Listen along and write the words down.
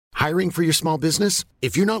Hiring for your small business?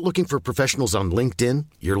 If you're not looking for professionals on LinkedIn,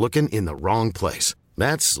 you're looking in the wrong place.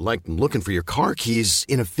 That's like looking for your car keys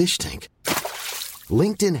in a fish tank.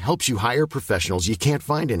 LinkedIn helps you hire professionals you can't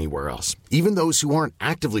find anywhere else, even those who aren't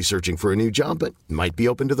actively searching for a new job but might be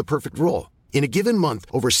open to the perfect role. In a given month,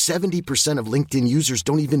 over 70% of LinkedIn users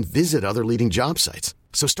don't even visit other leading job sites.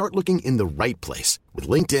 So start looking in the right place. With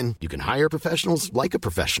LinkedIn, you can hire professionals like a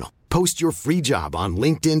professional. Post your free job on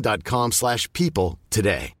linkedin.com/people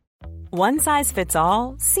today. One size fits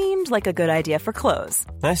all seemed like a good idea for clothes.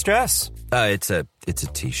 Nice dress. It's a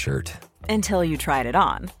t-shirt. Until you tried it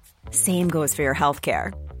on. Same goes for your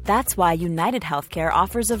healthcare. That's why United Healthcare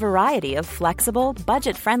offers a variety of flexible,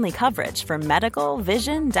 budget-friendly coverage for medical,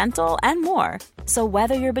 vision, dental, and more. So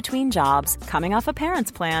whether you're between jobs, coming off a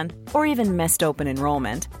parent's plan, or even missed open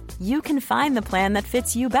enrollment, you can find the plan that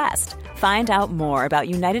fits you best. Find out more about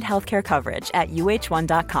United Healthcare coverage at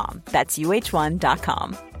uh1.com. That's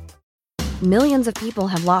uh1.com. Millions of people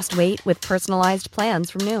have lost weight with personalized plans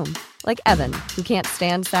from Noom. Like Evan, who can't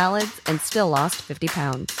stand salads and still lost 50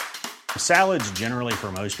 pounds. Salads generally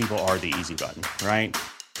for most people are the easy button, right?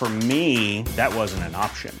 For me, that wasn't an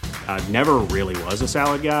option. I never really was a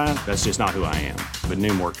salad guy. That's just not who I am. But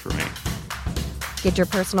Noom worked for me. Get your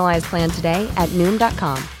personalized plan today at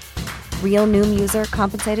Noom.com. Real Noom user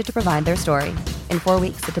compensated to provide their story. In 4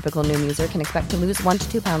 weeks, the typical Noom user can expect to lose 1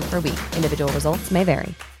 to 2 pounds per week. Individual results may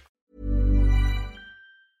vary.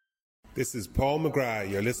 This is Paul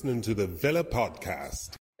McGrath. You're listening to the Villa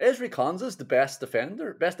Podcast. Ezri Konsa's the best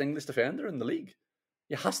English defender in the league.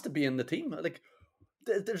 He has to be in the team. Like,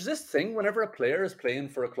 there's this thing whenever a player is playing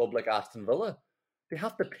for a club like Aston Villa, they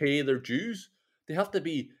have to pay their dues. They have to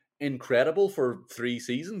be incredible for 3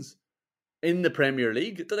 seasons in the Premier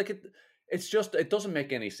League. It doesn't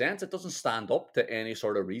make any sense. It doesn't stand up to any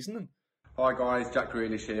sort of reasoning. Hi guys, Jack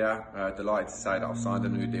Grealish here. Delighted to say that I've signed a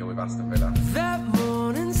new deal with Aston Villa. That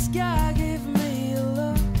morning sky gave me a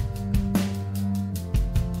look,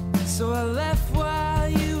 so I left while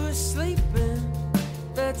you were sleeping.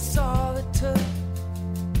 That's all it took.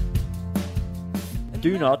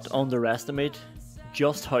 Do not underestimate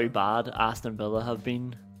just how bad Aston Villa have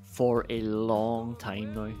been for a long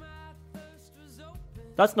time now.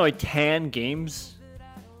 That's now 10 games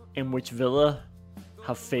in which Villa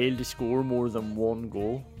have failed to score more than 1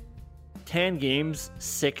 goal. 10 games,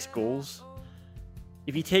 6 goals.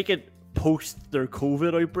 If you take it post their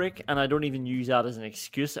COVID outbreak, and I don't even use that as an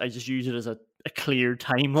excuse, I just use it as a clear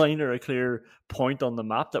timeline or a clear point on the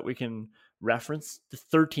map that we can reference. The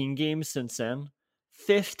 13 games since then,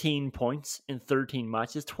 15 points in 13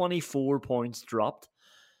 matches, 24 points dropped.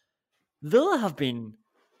 Villa have been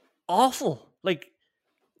awful. Like,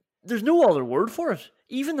 there's no other word for it.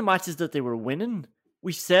 Even the matches that they were winning,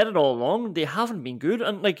 we said it all along, they haven't been good.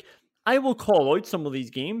 And like, I will call out some of these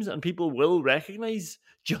games and people will recognise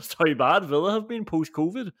just how bad Villa have been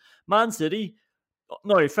post-COVID. Man City,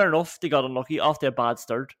 no, fair enough, they got unlucky off their bad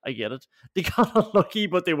start. I get it. They got unlucky,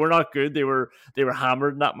 but they were not good. They were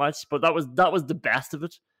hammered in that match. But that was the best of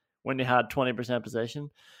it when they had 20% possession.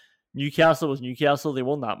 Newcastle was Newcastle. They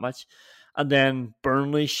won that match. And then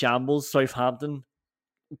Burnley, shambles, Southampton,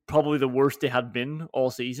 probably the worst they had been all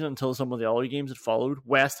season until some of the other games had followed.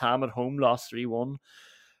 West Ham at home lost 3-1.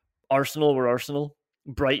 Arsenal were Arsenal.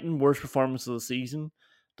 Brighton, worst performance of the season.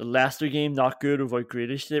 The Leicester game, not good without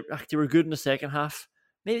Grealish. They were good in the second half.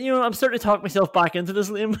 Maybe, I'm starting to talk myself back into this,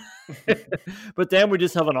 Liam. But then we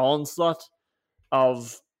just have an onslaught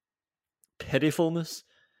of pitifulness.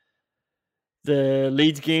 The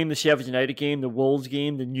Leeds game, the Sheffield United game, the Wolves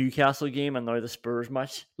game, the Newcastle game, and now the Spurs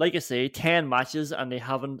match. Like I say, 10 matches and they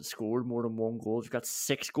haven't scored more than 1 goal. They've got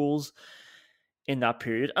 6 goals in that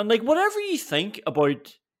period. And like, whatever you think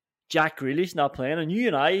about Jack Grealish not playing, and you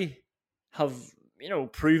and I have,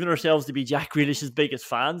 proven ourselves to be Jack Grealish's biggest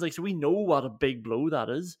fans. Like, so we know what a big blow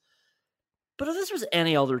that is. But if this was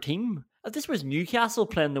any other team, if this was Newcastle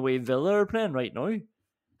playing the way Villa are playing right now,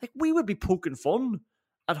 like, we would be poking fun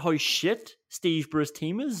at how shit Steve Bruce's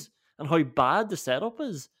team is and how bad the setup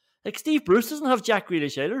is. Like, Steve Bruce doesn't have Jack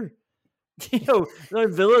Grealish either. Now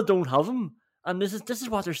Villa don't have him, and this is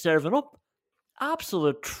what they're serving up.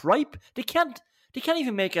 Absolute tripe. They can't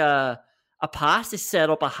even make a pass to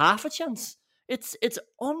set up a half a chance. It's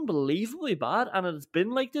unbelievably bad, and it's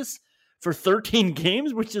been like this for 13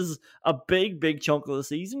 games, which is a big chunk of the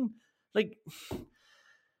season. Like,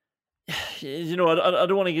 I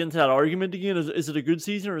don't want to get into that argument again. Is it a good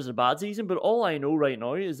season or is it a bad season? But all I know right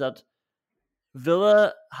now is that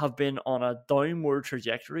Villa have been on a downward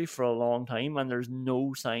trajectory for a long time, and there's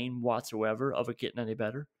no sign whatsoever of it getting any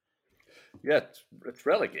better. Yeah, it's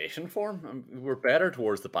relegation form. We're better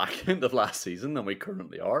towards the back end of last season than we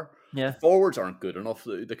currently are. Yeah. The forwards aren't good enough.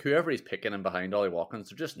 The whoever he's picking in behind Ollie Watkins,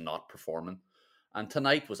 they're just not performing. And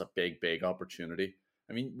tonight was a big, big opportunity.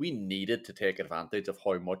 I mean, we needed to take advantage of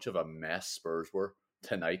how much of a mess Spurs were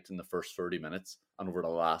tonight in the first 30 minutes and over the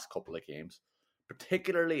last couple of games,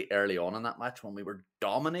 particularly early on in that match when we were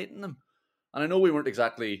dominating them. And I know we weren't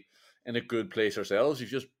exactly in a good place ourselves. You've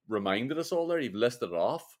just reminded us all there. You've listed it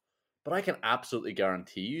off. But I can absolutely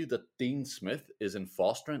guarantee you that Dean Smith is in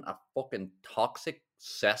fostering a fucking toxic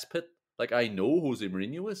cesspit like I know Jose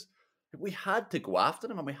Mourinho is. We had to go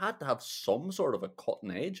after him and we had to have some sort of a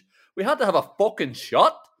cutting edge. We had to have a fucking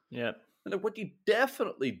shot. Yeah. And what you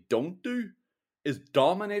definitely don't do is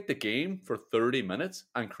dominate the game for 30 minutes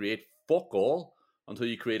and create fuck all until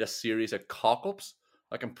you create a series of cock-ups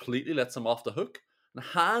that completely lets him off the hook. And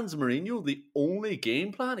hands Mourinho the only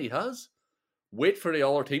game plan he has. Wait for the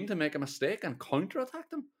other team to make a mistake and counter-attack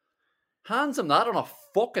them. Hands him that on a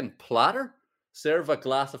fucking platter. Serve a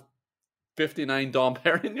glass of 59 Dom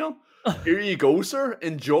Perignon. Here you go, sir.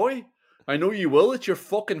 Enjoy. I know you will. It's your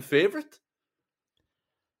fucking favourite.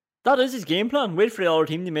 That is his game plan. Wait for the other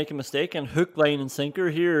team to make a mistake, and hook, line, and sinker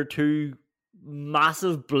here are two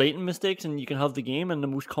massive, blatant mistakes, and you can have the game and the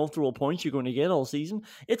most comfortable points you're going to get all season.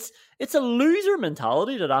 It's a loser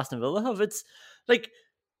mentality that Aston Villa have. It's like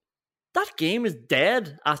that game is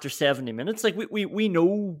dead after 70 minutes. Like we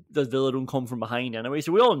know that Villa don't come from behind anyway,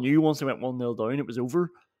 so we all knew once they went 1-0 down, it was over.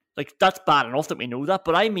 Like, that's bad enough that we know that,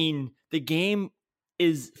 but I mean, the game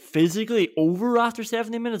is physically over after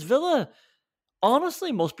 70 minutes. Villa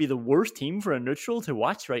honestly must be the worst team for a neutral to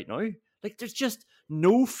watch right now. Like, there's just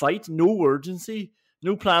no fight, no urgency,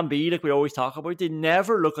 no plan B like we always talk about. They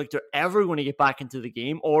never look like they're ever going to get back into the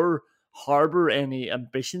game or harbour any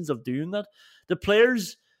ambitions of doing that. The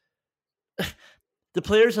players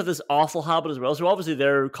have this awful habit as well, so obviously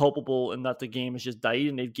they're culpable in that the game has just died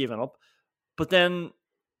and they've given up. But then,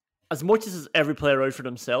 as much as every player out for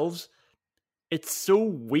themselves, it's so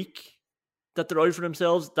weak that they're out for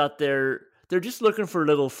themselves that they're just looking for a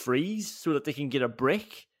little freeze so that they can get a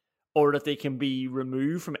break or that they can be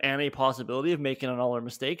removed from any possibility of making another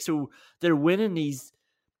mistake. So they're winning these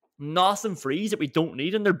nothing frees that we don't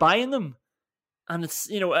need, and they're buying them. And it's,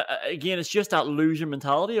 again, it's just that loser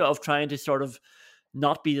mentality of trying to sort of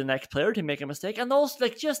not be the next player to make a mistake. And also,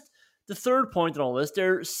 like, just the third point in all this,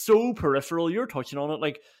 they're so peripheral. You're touching on it,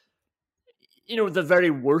 like, the very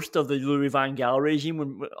worst of the Louis van Gaal regime,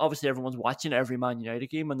 when obviously everyone's watching every Man United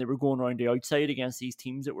game and they were going around the outside against these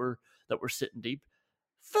teams that were sitting deep.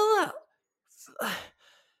 Villa,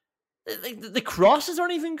 the crosses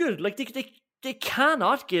aren't even good. Like, they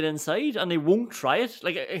cannot get inside and they won't try it.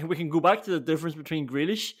 Like, we can go back to the difference between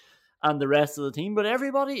Grealish and the rest of the team, but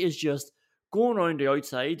everybody is just going around the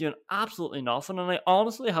outside doing absolutely nothing. And I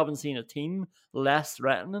honestly haven't seen a team less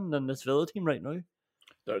threatening than this Villa team right now.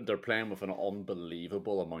 They're playing with an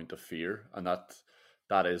unbelievable amount of fear, and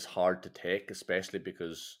that is hard to take, especially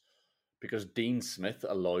because Dean Smith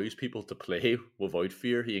allows people to play without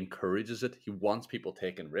fear. He encourages it. He wants people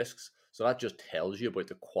taking risks. So that just tells you about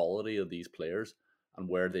the quality of these players and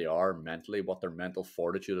where they are mentally, what their mental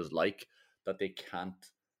fortitude is like, that they can't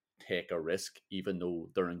take a risk even though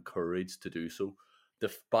they're encouraged to do so.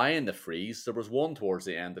 Buying the freeze, there was one towards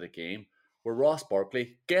the end of the game where Ross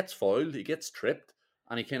Barkley gets fouled, he gets tripped,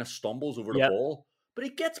 and he kind of stumbles over the ball, but he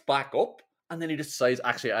gets back up, and then he decides,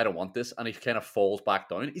 actually, I don't want this, and he kind of falls back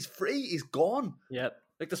down. He's free, he's gone. Yep.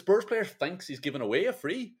 Like, the Spurs player thinks he's giving away a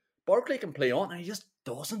free. Barkley can play on, and he just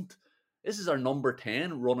doesn't. This is our number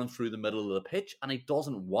 10 running through the middle of the pitch, and he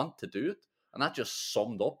doesn't want to do it. And that just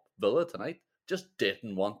summed up Villa tonight. Just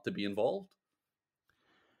didn't want to be involved.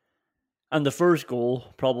 And the first goal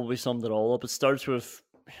probably summed it all up. It starts with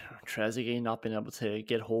Trezeguet not being able to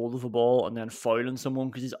get hold of a ball and then fouling someone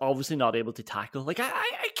because he's obviously not able to tackle. Like,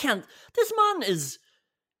 I can't. This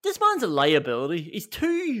man's a liability. He's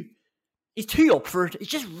too up for it. He's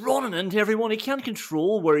just running into everyone. He can't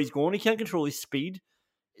control where he's going. He can't control his speed.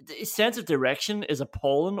 His sense of direction is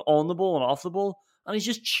appalling on the ball and off the ball, and he's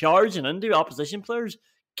just charging into opposition players,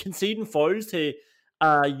 conceding fouls to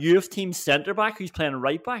a youth team centre back who's playing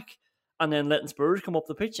right back, and then letting Spurs come up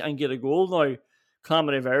the pitch and get a goal. Now,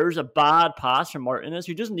 calamity of errors, a bad pass from Martinez,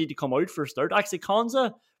 who doesn't need to come out for a start. Actually,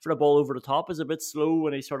 Konza, for the ball over the top, is a bit slow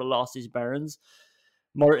when he sort of lost his bearings.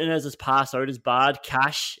 Martinez's pass out is bad.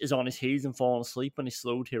 Cash is on his heels and falling asleep, and he's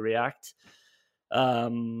slow to react.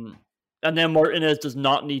 And then Martinez does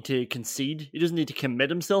not need to concede. He doesn't need to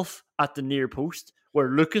commit himself at the near post, where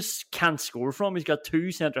Lucas can't score from. He's got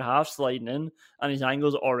two centre-halves sliding in, and his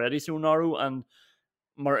angle's already so narrow, and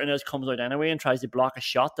Martinez comes out anyway and tries to block a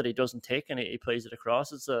shot that he doesn't take, and he plays it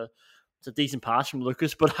across. It's a decent pass from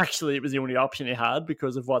Lucas, but actually it was the only option he had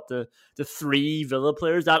because of what the three Villa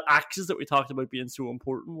players, that axis that we talked about being so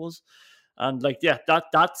important was. And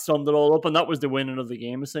that summed it all up, and that was the winning of the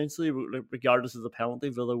game essentially. Regardless of the penalty,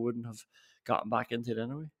 Villa wouldn't have gotten back into it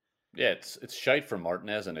anyway. Yeah, it's shite from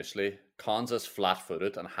Martinez initially. Konsa's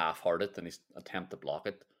flat-footed and half-hearted in his attempt to block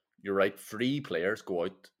it. You're right, 3 players go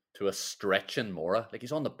out to a stretching Mora. Like,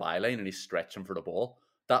 he's on the byline and he's stretching for the ball.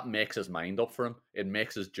 That makes his mind up for him. It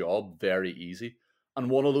makes his job very easy. And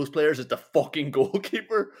one of those players is the fucking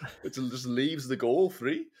goalkeeper. It just leaves the goal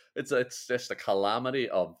free. It's just a calamity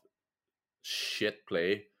of shit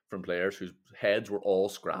play from players whose heads were all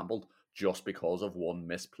scrambled just because of one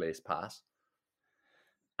misplaced pass.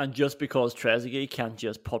 And just because Trezeguet can't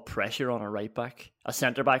just put pressure on a right back, a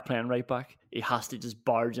centre back playing right back, he has to just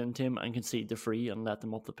barge into him and concede the free and let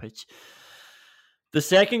them up the pitch. The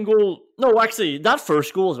second goal, no, actually, that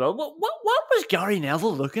first goal as well. What was Gary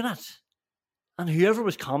Neville looking at? And whoever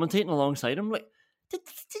was commentating alongside him, like, did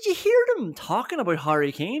you hear them talking about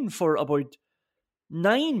Harry Kane for about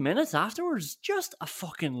 9 minutes afterwards? Just a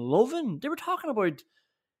fucking loving. They were talking about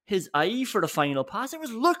his eye for the final pass. It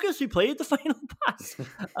was Lucas who played the final pass.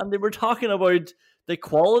 And they were talking about the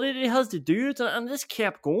quality that he has to do it. And this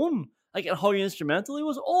kept going. Like, and how instrumental he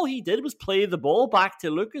was. All he did was play the ball back to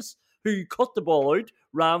Lucas, who cut the ball out,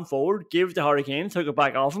 ran forward, gave it to Harry Kane, took it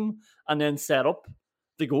back off him, and then set up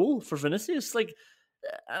the goal for Vinicius.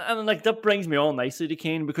 That brings me on nicely to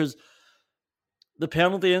Kane, because the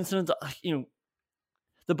penalty incident,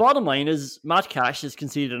 the bottom line is Matt Cash has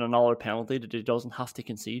conceded another penalty that he doesn't have to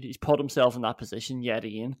concede. He's put himself in that position yet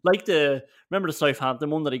again. Remember the Southampton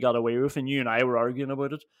one that he got away with, and you and I were arguing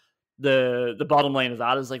about it. The bottom line of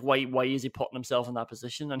that is, like, why is he putting himself in that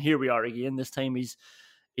position? And here we are again. This time he's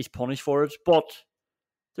punished for it. But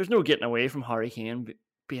there's no getting away from Harry Kane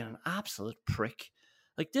being an absolute prick.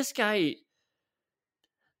 Like, this guy,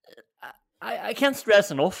 I can't stress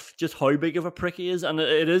enough just how big of a prick he is, and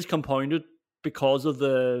it is compounded because of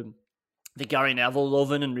the Gary Neville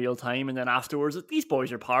loving in real time, and then afterwards, these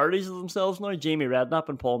boys are parodies of themselves now. Jamie Redknapp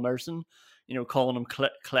and Paul Merson, calling him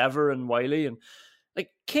clever and wily, and like,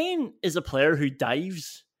 Kane is a player who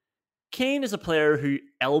dives. Kane is a player who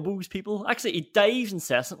elbows people. Actually, he dives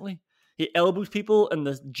incessantly. He elbows people in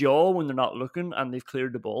the jaw when they're not looking and they've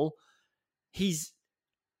cleared the ball. He's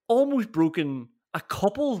almost broken a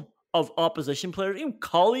couple of opposition players, even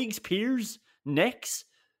colleagues, peers, necks,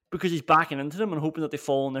 because he's backing into them and hoping that they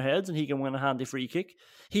fall on their heads and he can win a handy free kick.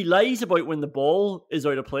 He lies about when the ball is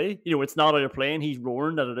out of play. It's not out of play and he's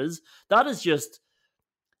roaring that it is. That is just,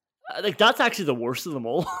 like, that's actually the worst of them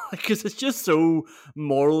all, because it's just so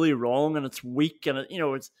morally wrong and it's weak, and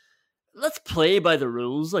it's, let's play by the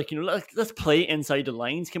rules. Let's play inside the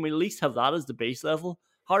lines. Can we at least have that as the base level?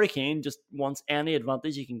 Harry Kane just wants any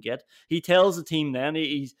advantage he can get. He tells the team then,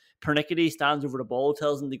 he's pernickety, stands over the ball,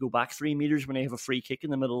 tells them to go back 3 meters when they have a free kick in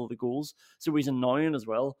the middle of the goals. So he's annoying as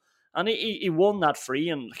well. And he won that free,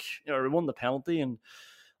 and he won the penalty, and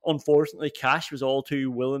unfortunately Cash was all too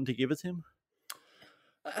willing to give it to him.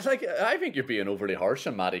 I think you're being overly harsh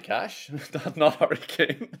on Matty Cash, not Harry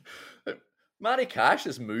Kane. Matty Cash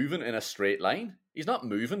is moving in a straight line. He's not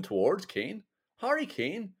moving towards Kane. Harry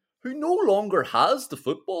Kane, who no longer has the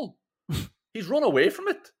football, he's run away from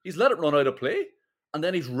it. He's let it run out of play, and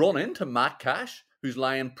then he's run into Matt Cash, who's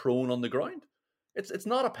lying prone on the ground. It's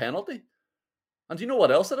not a penalty. And do you know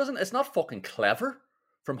what else it isn't? It's not fucking clever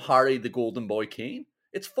from Harry the Golden Boy Kane.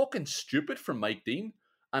 It's fucking stupid from Mike Dean.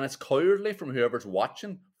 And it's cowardly from whoever's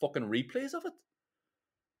watching fucking replays of it.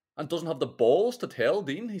 And doesn't have the balls to tell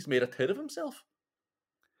Dean he's made a tit of himself.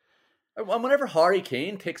 And whenever Harry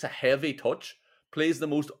Kane takes a heavy touch, plays the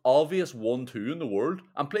most obvious 1-2 in the world,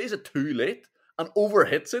 and plays it too late, and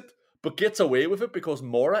overhits it, but gets away with it because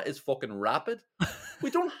Mora is fucking rapid,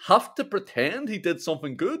 we don't have to pretend he did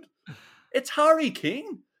something good. It's Harry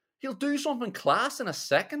Kane. He'll do something class in a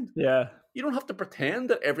second. Yeah. You don't have to pretend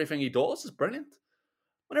that everything he does is brilliant.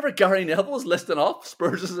 Whenever Gary Neville is listing off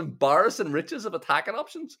Spurs' embarrassing riches of attacking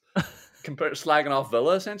options, slagging off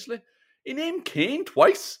Villa, essentially, he named Kane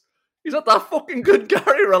twice. He's not that fucking good,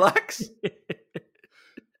 Gary. Relax.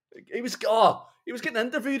 He was getting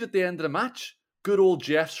interviewed at the end of the match. Good old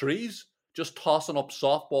Jeff Shreves, just tossing up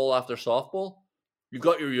softball after softball. You've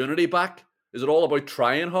got your unity back. Is it all about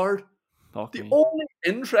trying hard? The only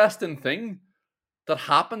interesting thing that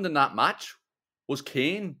happened in that match was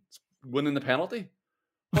Kane winning the penalty.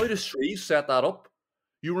 How does Shreves set that up?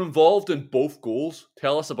 You were involved in both goals.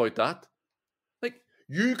 Tell us about that. Like,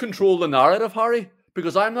 you control the narrative, Harry,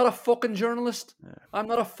 because I'm not a fucking journalist. Yeah. I'm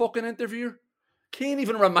not a fucking interviewer. Kane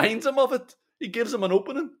even reminds him of it. He gives him an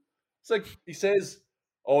opening. It's like, he says,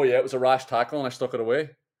 oh yeah, it was a rash tackle and I stuck it away.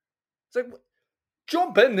 It's like,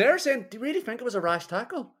 jump in there saying, do you really think it was a rash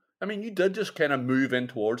tackle? I mean, you did just kind of move in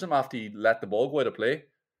towards him after you let the ball go out of play.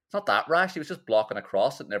 It's not that rash. He was just blocking a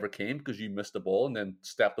cross that never came because you missed the ball and then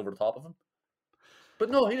stepped over the top of him. But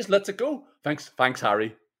no, he just lets it go. Thanks,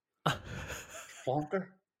 Harry. Flonker.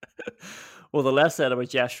 Well, the less said about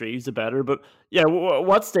Jeff Reeves, the better. But yeah,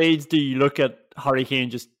 what stage do you look at Harry Kane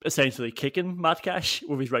just essentially kicking Matt Cash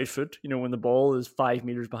with his right foot? You know, when the ball is 5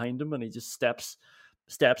 meters behind him and he just steps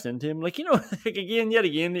into him. Like, you know, like yet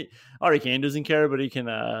again, Harry Kane doesn't care, but he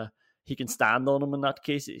can stand on him in that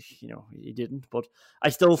case. You know, he didn't. But I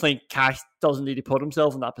still think Cash doesn't need to put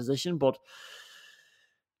himself in that position. But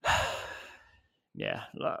yeah,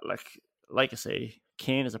 like I say,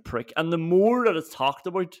 Kane is a prick. And the more that it's talked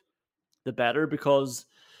about, the better, because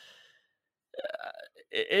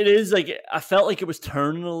it is like, I felt like it was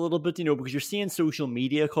turning a little bit, you know, because you're seeing social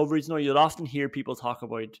media coverage now. You'll often hear people talk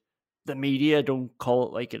about the media don't call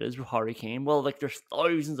it like it is with Harry Kane. Well, like, there's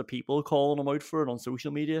thousands of people calling him out for it on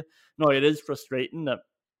social media. No, it is frustrating that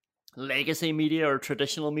legacy media or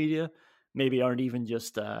traditional media maybe aren't even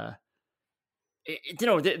just, you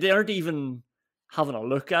know, they aren't even having a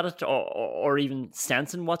look at it or even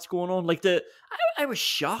sensing what's going on. Like, I was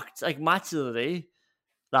shocked. Like, match of the day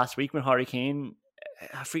last week when Harry Kane,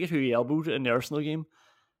 I forget who he elbowed in the Arsenal game,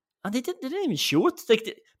 and they didn't even show it. Like,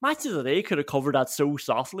 the match of the day could have covered that so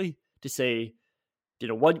softly to say, you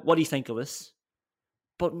know, what do you think of this?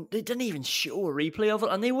 But they didn't even show a replay of it,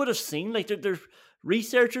 and they would have seen, like, there's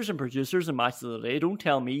researchers and producers in match of the day. Don't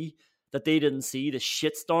tell me that they didn't see the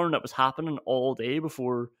shitstorm that was happening all day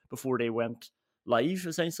before they went live,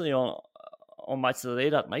 essentially, on match of the day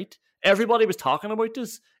that night. Everybody was talking about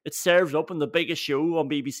this. It served up in the biggest show on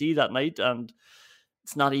BBC that night, and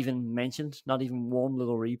it's not even mentioned, not even one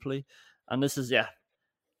little replay. And this is, yeah,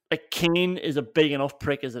 like, Kane is a big enough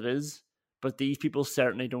prick as it is, but these people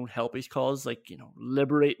certainly don't help his cause, like, you know,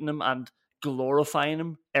 liberating him and glorifying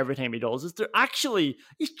him every time he does this.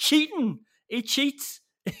 He's cheating. He cheats.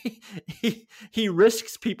 he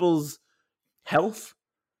risks people's health,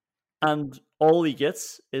 and all he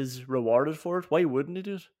gets is rewarded for it. Why wouldn't he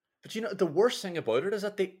do it? But you know, the worst thing about it is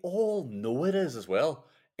that they all know it is as well.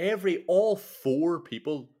 All four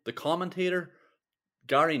people, the commentator,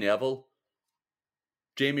 Gary Neville,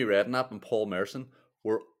 Jamie Redknapp, and Paul Merson,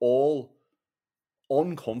 were all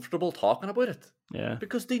uncomfortable talking about it. Yeah.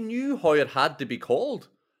 Because they knew how it had to be called.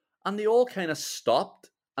 And they all kind of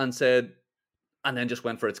stopped and said, and then just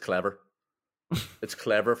went for, it's clever. It's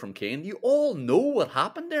clever from Kane. You all know what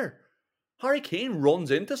happened there. Harry Kane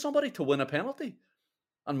runs into somebody to win a penalty.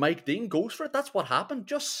 And Mike Dean goes for it. That's what happened.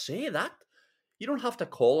 Just say that. You don't have to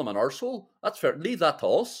call him an arsehole. That's fair. Leave that to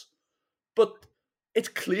us. But it's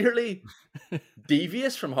clearly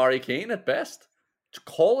devious from Harry Kane at best. Just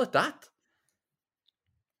call it that.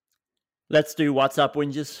 Let's do WhatsApp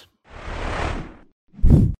whinges.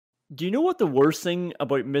 Do you know what the worst thing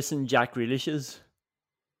about missing Jack Grealish is?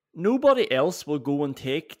 Nobody else will go and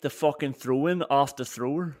take the fucking throw-in off the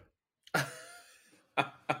thrower.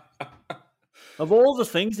 Of all the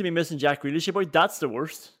things to be missing Jack Grealish about, that's the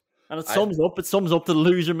worst. And it sums up the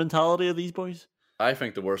loser mentality of these boys. I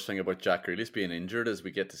think the worst thing about Jack Grealish being injured is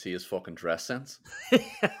we get to see his fucking dress sense.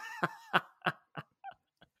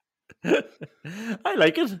 I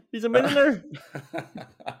like it. He's a millionaire.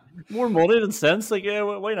 More money than sense. Like, yeah,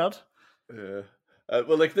 why not? Yeah.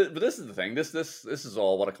 Well, like, but this is the thing. This is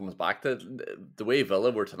all what it comes back to. The way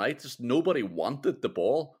Villa were tonight, just nobody wanted the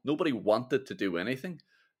ball. Nobody wanted to do anything.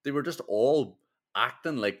 They were just all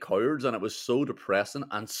acting like cowards, and it was so depressing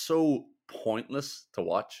and so pointless to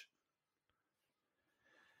watch.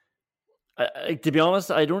 To be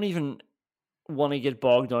honest, I don't even want to get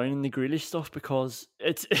bogged down in the Grealish stuff because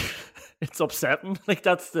it's upsetting. Like,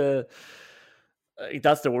 that's the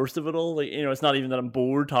worst of it all. Like, you know, it's not even that I'm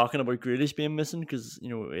bored talking about Grealish being missing, because, you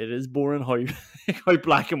know, it is boring how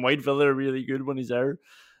black and white Villa are really good when he's there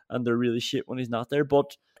and they're really shit when he's not there.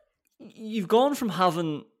 But you've gone from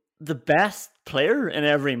having the best player in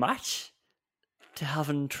every match to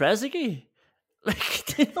having Trezeguet.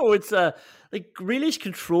 Like, you know, it's like, Grealish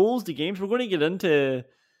controls the games. We're going to get into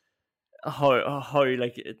how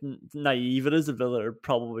like naive it is that Villa are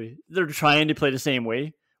they're trying to play the same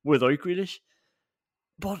way without Grealish.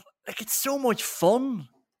 But, like, it's so much fun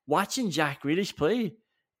watching Jack Grealish play.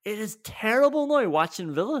 It is terrible now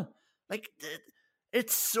watching Villa. Like,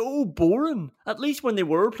 it's so boring. At least when they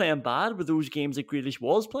were playing bad with those games that Grealish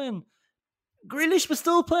was playing, Grealish was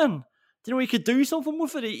still playing. You know, he could do something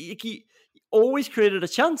with it. He always created a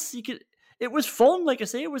chance. It was fun, like I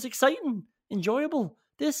say. It was exciting. enjoyable.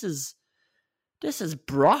 This is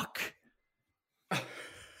Brock.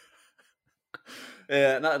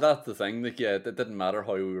 Yeah, that's the thing. Like, yeah, it didn't matter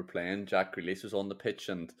how we were playing. Jack Grealish was on the pitch,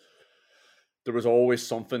 and there was always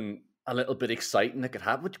something a little bit exciting that could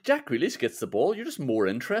happen. When Jack Grealish gets the ball, you're just more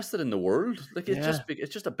interested in the world. Like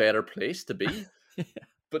it's just a better place to be. Yeah.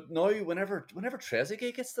 But now, whenever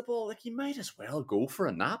Trezeguet gets the ball, like he might as well go for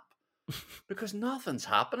a nap because nothing's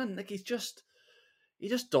happening. Like he just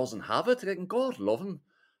doesn't have it. Like, and God love him.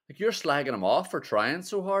 Like you're slagging him off for trying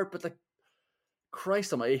so hard, but like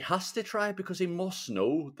Christ almighty, he has to try because he must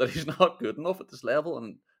know that he's not good enough at this level,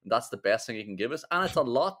 and that's the best thing he can give us. And it's a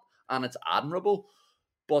lot, and it's admirable,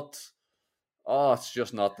 but it's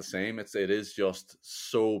just not the same. It is just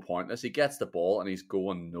so pointless. He gets the ball and he's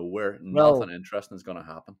going nowhere. Nothing interesting is going to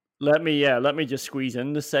happen. Let me just squeeze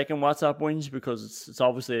in the second WhatsApp whinge because it's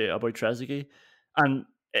obviously about Trezeguet, and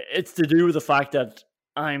it's to do with the fact that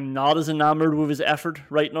I'm not as enamored with his effort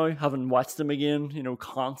right now, having watched him again,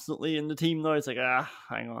 constantly in the team now. It's like,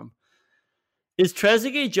 hang on. Is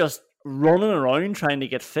Trezeguet just running around trying to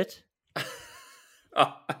get fit?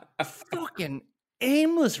 Fucking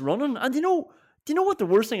aimless running. And do you know what the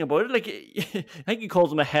worst thing about it? Like, I think he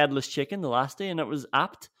called him a headless chicken the last day, and it was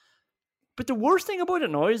apt. But the worst thing about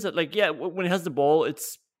it now is that, like, yeah, when he has the ball,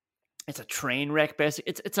 it's a train wreck,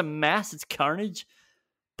 basically. It's a mess. It's carnage.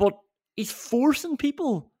 But he's forcing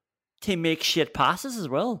people to make shit passes as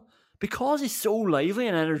well because he's so lively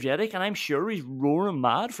and energetic, and I'm sure he's roaring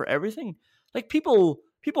mad for everything. Like, people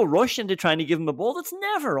rush into trying to give him a ball that's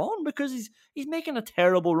never on because he's making a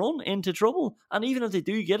terrible run into trouble. And even if they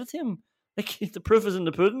do get it to him, like, the proof is in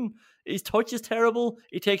the pudding. His touch is terrible.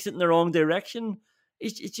 He takes it in the wrong direction.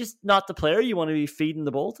 It's just not the player you want to be feeding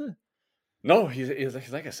the ball to. No, he's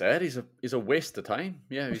like I said, he's a waste of time.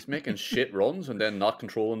 Yeah, he's making shit runs and then not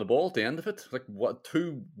controlling the ball at the end of it. Like, what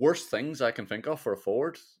two worst things I can think of for a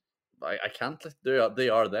forward? I can't. They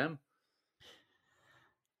are them.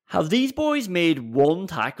 Have these boys made one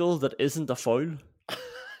tackle that isn't a foul?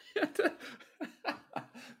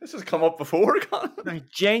 This has come up before, Colin. A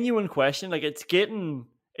genuine question. Like, it's getting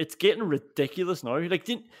ridiculous now. Like,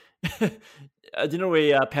 do you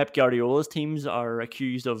know Pep Guardiola's teams are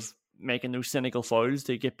accused of making those cynical fouls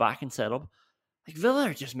to get back and set up? Like, Villa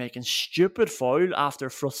are just making stupid foul after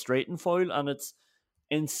frustrating foul, and it's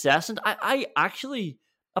incessant. I actually,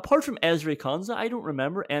 apart from Ezri Konsa, I don't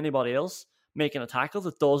remember anybody else making a tackle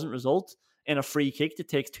that doesn't result in a free kick that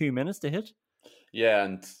takes 2 minutes to hit. Yeah,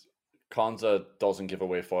 and Konsa doesn't give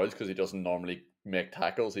away fouls because he doesn't normally make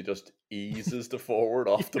tackles. He just eases the forward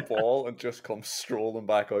off the ball and just comes strolling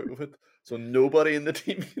back out with it. So nobody in the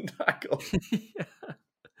team can tackle. Yeah.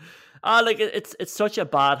 Like, it's such a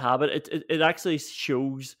bad habit. It actually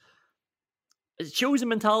shows. It shows a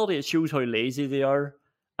mentality. It shows how lazy they are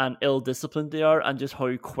and ill-disciplined they are, and just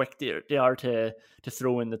how quick they are to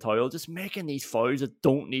throw in the towel. Just making these fouls that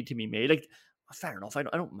don't need to be made. Like, fair enough. I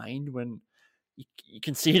don't mind when you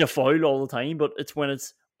can see the foul all the time, but it's when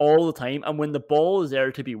it's all the time, and when the ball is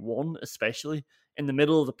there to be won, especially in the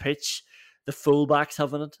middle of the pitch, the fullbacks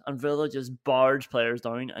having it, and Villa just barge players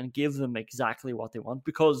down and give them exactly what they want.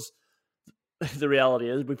 Because the reality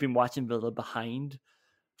is, we've been watching Villa behind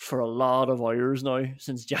for a lot of hours now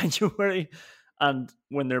since January, and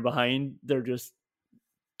when they're behind, they're just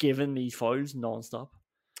giving these fouls non-stop.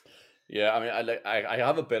 Yeah, I mean, I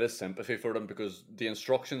have a bit of sympathy for them because the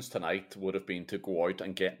instructions tonight would have been to go out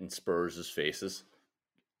and get in Spurs' faces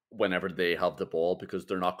whenever they have the ball, because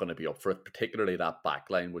they're not going to be up for it, particularly that back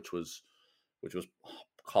line, which was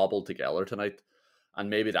cobbled together tonight. And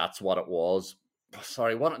maybe that's what it was.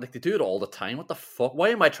 Sorry, they do it all the time. What the fuck? Why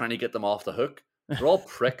am I trying to get them off the hook? They're all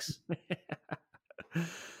pricks.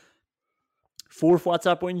 Fourth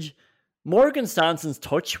WhatsApp whinge. Morgan Sanson's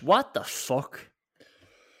touch. What the fuck?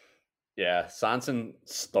 Yeah, Sanson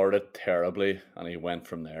started terribly and he went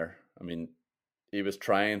from there. I mean, he was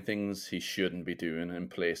trying things he shouldn't be doing in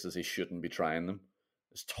places he shouldn't be trying them.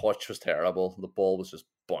 His touch was terrible. The ball was just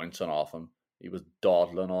bouncing off him. He was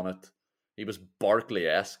dawdling on it. He was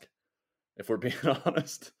Barkley-esque, if we're being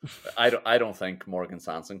honest. I don't think Morgan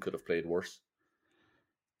Sanson could have played worse.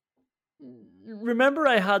 Remember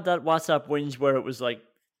I had that WhatsApp whinge where it was like,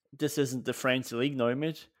 this isn't the French league now,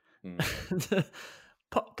 mate?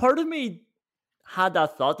 Part of me had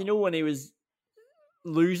that thought, when he was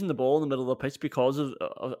losing the ball in the middle of the pitch because of,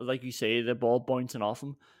 like you say, the ball bouncing off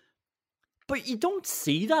him. But you don't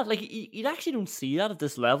see that. Like, you actually don't see that at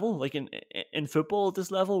this level. Like, in football at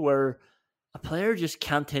this level, where a player just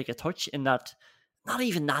can't take a touch in that, not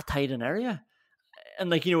even that tight an area. And,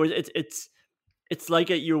 like, it's like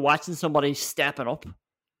you're watching somebody stepping up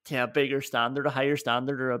to a bigger standard, a higher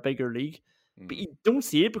standard, or a bigger league. But you don't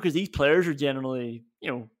see it because these players are generally,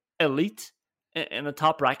 elite in a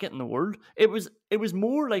top bracket in the world. It was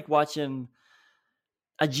more like watching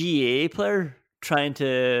a GA player trying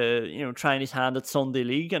his hand at Sunday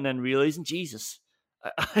League and then realizing, Jesus,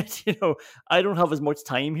 I don't have as much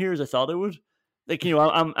time here as I thought I would. Like,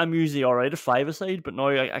 I'm usually all right at 5-a-side, but now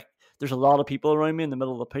there's a lot of people around me in the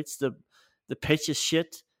middle of the pitch. The pitch is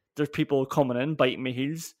shit. There's people coming in, biting my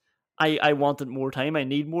heels. I wanted more time. I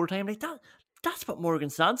need more time. Like that. That's what Morgan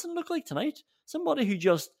Sanson looked like tonight. Somebody who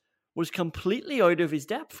just was completely out of his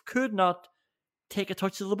depth, could not take a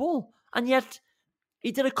touch of the ball. And yet,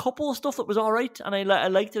 he did a couple of stuff that was all right, and I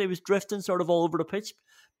liked that he was drifting sort of all over the pitch,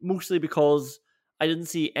 mostly because I didn't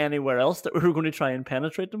see anywhere else that we were going to try and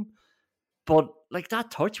penetrate them. But like that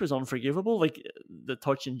touch was unforgivable, like the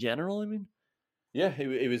touch in general, I mean. Yeah,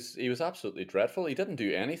 he was absolutely dreadful. He didn't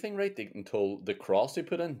do anything right until the cross he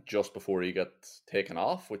put in just before he got taken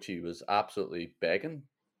off, which he was absolutely begging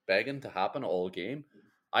to happen all game.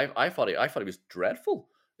 I thought he was dreadful.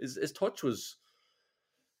 His touch was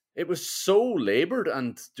so laboured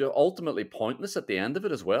and ultimately pointless at the end of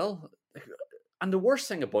it as well. And the worst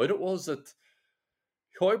thing about it was that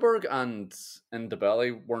Højbjerg and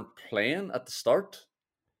Ndebele weren't playing at the start.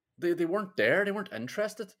 They weren't there. They weren't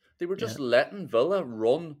interested. They were just letting Villa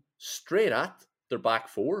run straight at their back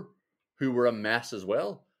four, who were a mess as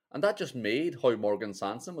well. And that just made how Morgan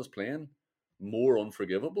Sanson was playing more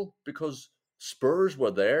unforgivable, because Spurs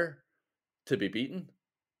were there to be beaten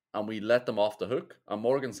and we let them off the hook. And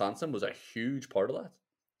Morgan Sanson was a huge part of that.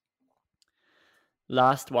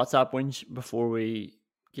 Last WhatsApp whinge before we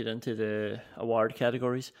get into the award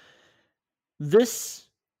categories. This,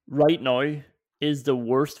 right now, is the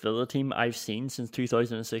worst Villa team I've seen since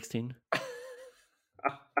 2016.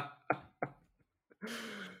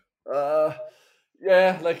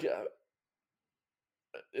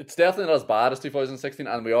 It's definitely not as bad as 2016,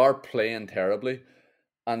 and we are playing terribly.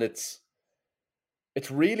 And it's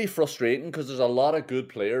really frustrating because there's a lot of good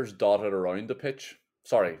players dotted around the pitch.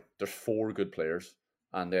 Sorry, there's 4 good players,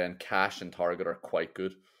 and then Cash and Target are quite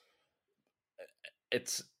good.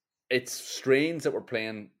 It's strange that we're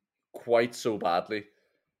playing quite so badly,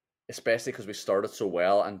 especially because we started so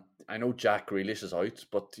well. And I know Jack Grealish is out,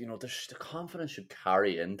 but the confidence should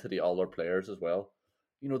carry into the other players as well.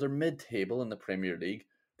 They're mid-table in the Premier League.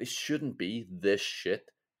 They shouldn't be this shit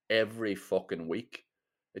every fucking week.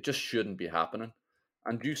 It just shouldn't be happening.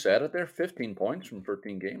 And you said it there, 15 points from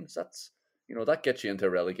 13 games. That's, that gets you into a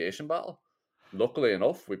relegation battle. Luckily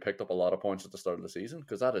enough, we picked up a lot of points at the start of the season,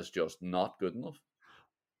 because that is just not good enough.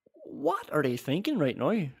 What are they thinking right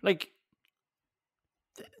now? Like,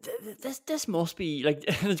 this must be, like,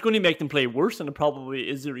 it's going to make them play worse, and it probably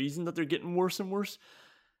is the reason that they're getting worse and worse.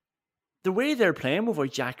 The way they're playing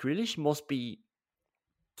without Jack Grealish must be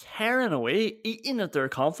tearing away, eating at their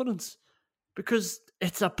confidence, because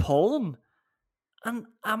it's appalling. And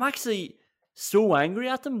I'm actually so angry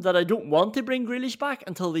at them that I don't want to bring Grealish back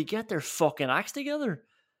until they get their fucking acts together,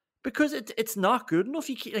 because it's not good enough.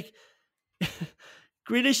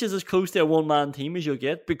 Grealish is as close to a one-man team as you'll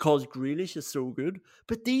get because Grealish is so good.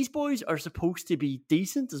 But these boys are supposed to be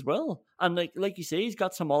decent as well. And like you say, he's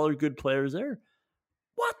got some other good players there.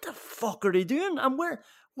 What the fuck are they doing? And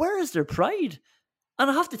where is their pride? And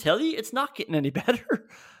I have to tell you, it's not getting any better.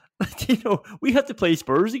 We have to play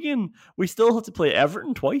Spurs again. We still have to play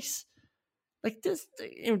Everton twice. Like this,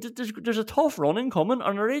 there's a tough running coming,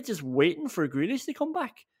 and are they just waiting for Grealish to come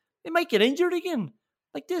back? They might get injured again.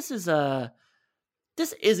 Like this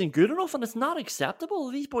isn't good enough, and it's not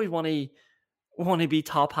acceptable. These boys want to be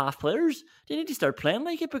top half players. They need to start playing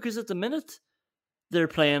like it, because at the minute they're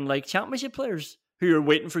playing like championship players who are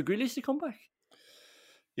waiting for Grealish to come back.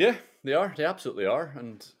 Yeah, they are. They absolutely are.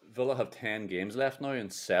 And Villa have 10 games left now,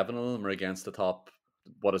 and 7 of them are against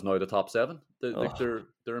what is now the top 7.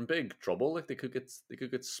 They're in big trouble. Like they could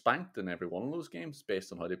get spanked in every one of those games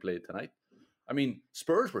based on how they played tonight. I mean,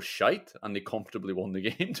 Spurs were shite, and they comfortably won the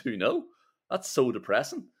game 2-0. That's so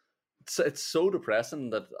depressing. It's so depressing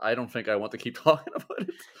that I don't think I want to keep talking about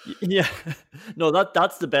it. Yeah, no,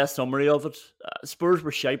 that's the best summary of it. Spurs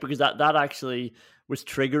were shite, because that actually was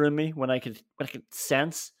triggering me when I could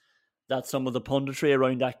sense that some of the punditry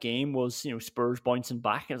around that game was, Spurs bouncing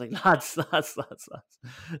back. And I was like, lads.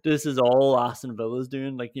 This is all Aston Villa's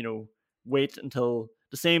doing. Like, wait until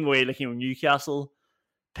the same way, like, Newcastle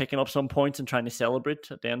picking up some points and trying to celebrate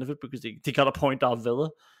at the end of it because they got a point off Villa,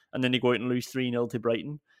 and then they go out and lose 3-0 to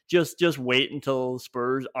Brighton. Just wait until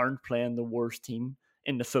Spurs aren't playing the worst team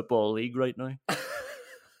in the Football League right now.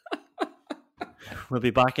 We'll be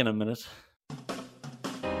back in a minute.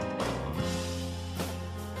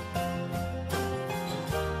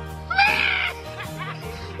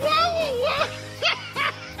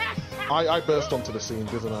 I burst onto the scene,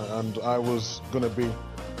 didn't I? And I was going to be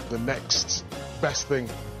the next best thing.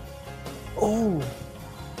 Oh,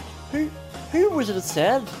 who was it that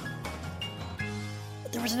said?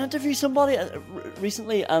 There was an interview somebody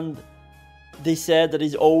recently, and they said that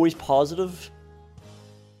he's always positive.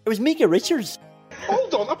 It was Micah Richards.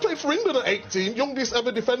 Hold on, I played for England at 18, youngest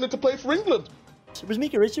ever defender to play for England. It was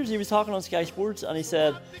Micah Richards. He was talking on Sky Sports, and he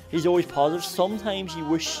said he's always positive. Sometimes you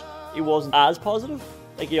wish he wasn't as positive.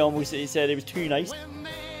 Like he said he was too nice.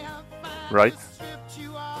 Right.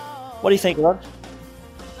 What do you think of that?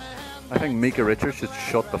 I think Micah Richards should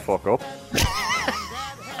shut the fuck up.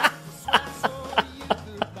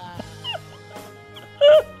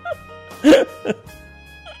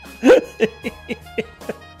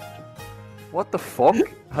 What the fuck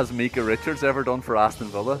has Micah Richards ever done for Aston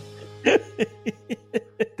Villa?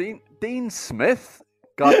 Dean Smith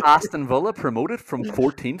got Aston Villa promoted from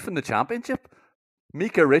 14th in the Championship.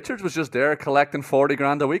 Micah Richards was just there collecting 40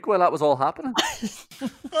 grand a week while that was all happening. He's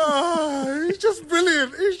just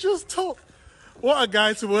brilliant. He's just top. What a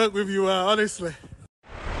guy to work with you are, honestly.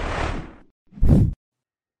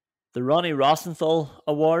 The Ronnie Rosenthal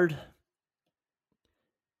Award.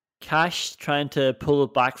 Cash trying to pull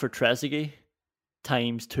it back for Trezeguet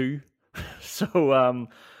 ×2. So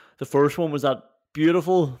the first one was that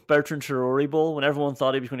beautiful Bertrand Traore ball when everyone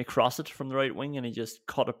thought he was going to cross it from the right wing, and he just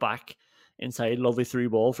cut it back inside. Lovely through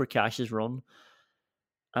ball for Cash's run.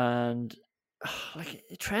 And like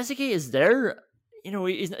Trezeguet is there. You know,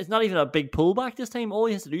 it's not even a big pullback this time. All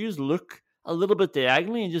he has to do is look a little bit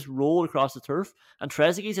diagonally and just roll across the turf. And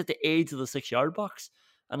Trezeguet's at the edge of the 6-yard box.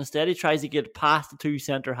 And instead he tries to get past the two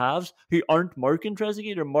centre halves who aren't marking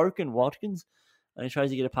Trezeguet, they're marking Watkins. And he tries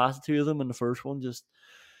to get it past the two of them, and the first one just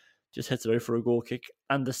hits it out for a goal kick.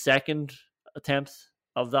 And the second attempt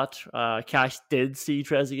of that, Cash did see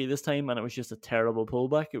Trezeguet this time, and it was just a terrible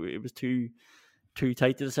pullback. It was too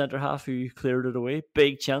tight to the centre half, who cleared it away.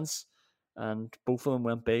 Big chance, and both of them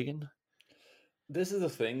went begging. This is the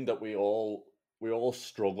thing that we all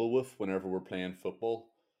struggle with whenever we're playing football.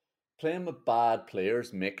 Playing with bad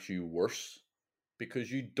players makes you worse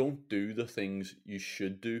because you don't do the things you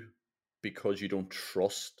should do because you don't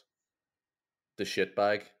trust the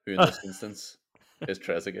shitbag, who in this instance is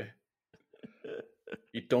Trezeguet.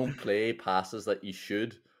 You don't play passes that you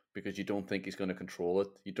should because you don't think he's going to control it.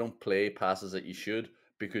 You don't play passes that you should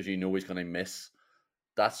because you know he's going to miss.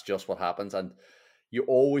 That's just what happens. And you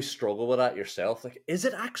always struggle with that yourself. Like, is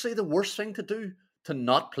it actually the worst thing to do to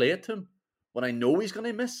not play it to him when I know he's going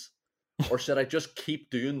to miss? Or should I just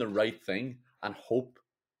keep doing the right thing and hope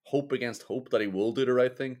against hope that he will do the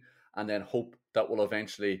right thing, and then hope that we'll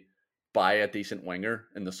eventually buy a decent winger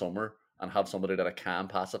in the summer and have somebody that I can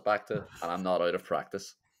pass it back to, and I'm not out of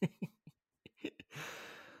practice?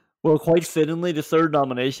 Well, quite fittingly, the third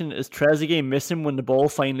nomination is Trezeguet missing when the ball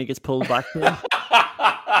finally gets pulled back to him.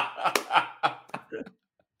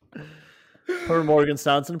 Poor Morgan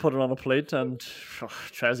Stanton put it on a plate, and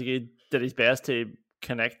Trezeguet did his best to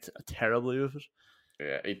connect terribly with it.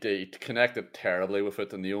 Yeah, he did. He connected terribly with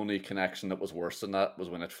it, and the only connection that was worse than that was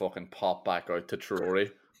when it fucking popped back out to Traore.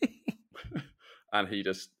 And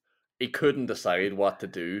he couldn't decide what to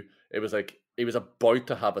do. It was like he was about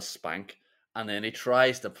to have a spank, and then he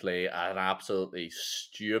tries to play an absolutely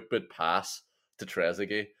stupid pass to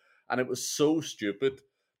Trezeguet, and it was so stupid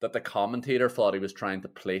that the commentator thought he was trying to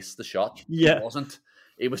place the shot. Yeah. He wasn't.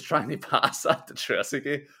 He was trying to pass that to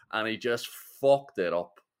Trezeguet, and he just fucked it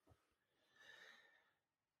up.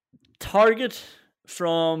 Target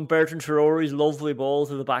from Bertrand Traore's lovely ball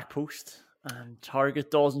to the back post, and Target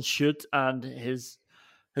doesn't shoot, and his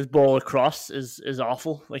ball across is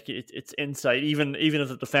awful. Like it's inside. Even if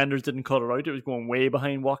the defenders didn't cut it out, it was going way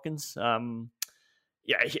behind Watkins.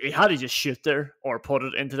 Yeah, he had to just shoot there or put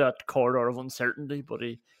it into that corridor of uncertainty, but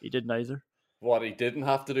he did neither. What he didn't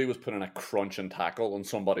have to do was put in a crunch and tackle on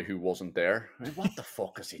somebody who wasn't there. I mean, what the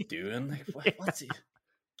fuck is he doing? Like, what's he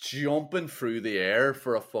jumping through the air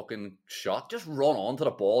for a fucking shot? Just run onto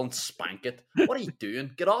the ball and spank it. What are you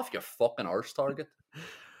doing? Get off your fucking arse, Target.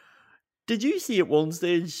 Did you see at one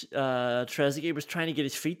stage Trezeguet was trying to get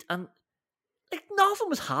his feet and like nothing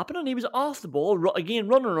was happening? He was off the ball again,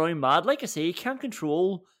 running around mad. Like I say, he can't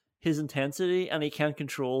control his intensity and he can't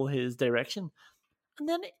control his direction. And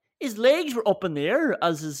then his legs were up in the air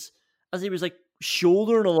as he was like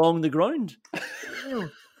shouldering along the ground.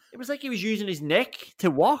 It was like he was using his neck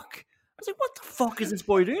to walk. I was like, what the fuck is this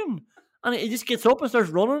boy doing? And he just gets up and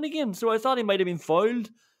starts running again. So I thought he might have been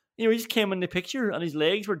fouled. He just came in the picture and his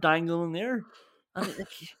legs were dangling in the air. And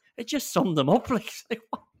it just summed him up. Like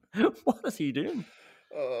what is he doing?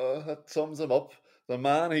 That sums him up. The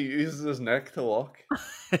man who uses his neck to walk.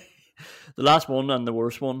 The last one and the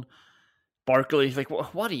worst one, Barkley. Like,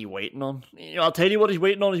 what are you waiting on? I'll tell you what he's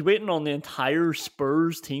waiting on. He's waiting on the entire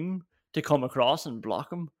Spurs team to come across and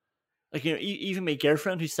block him. Like, even my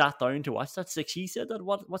girlfriend who sat down to watch that, she said that.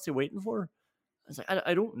 What's he waiting for? I was like,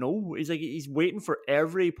 I don't know. He's waiting for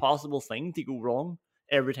every possible thing to go wrong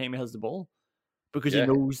every time he has the ball, because he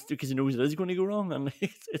knows it is going to go wrong, and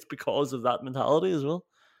it's because of that mentality as well.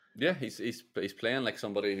 Yeah, he's playing like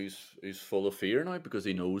somebody who's full of fear now because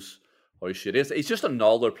he knows how shit is. He's just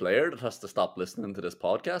another player that has to stop listening to this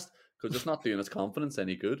podcast because it's not doing his confidence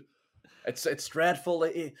any good. It's dreadful.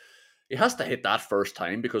 He has to hit that first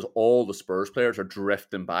time because all the Spurs players are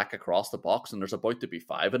drifting back across the box and there's about to be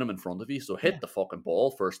 5 of them in front of you. So hit the fucking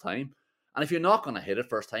ball first time. And if you're not going to hit it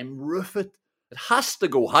first time, roof it. It has to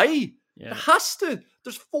go high. Yeah. It has to.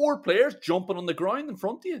 There's 4 players jumping on the ground in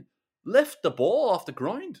front of you. Lift the ball off the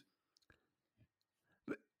ground.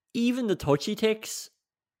 Even the touch he takes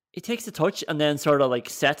the touch and then sort of like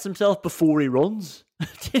sets himself before he runs.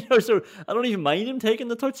 So I don't even mind him taking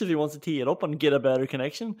the touch if he wants to tee it up and get a better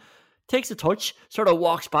connection. Takes a touch, sort of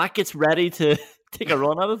walks back, gets ready to take a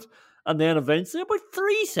run at it, and then eventually about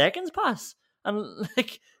 3 seconds pass. And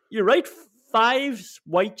like, you're right, 5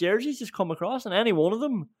 white jerseys just come across, and any one of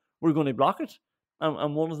them were going to block it.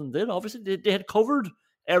 And one of them did. Obviously, they had covered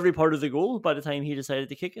every part of the goal by the time he decided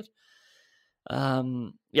to kick it.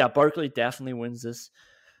 Barkley definitely wins this.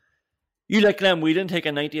 You let Glenn Whedon take a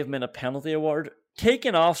 90th minute penalty award,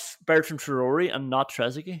 taking off Bertrand Traore and not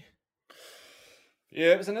Trezeguet.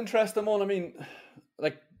 Yeah, it was an interesting one. I mean,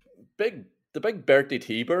 like, the big Bertie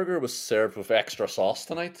T burger was served with extra sauce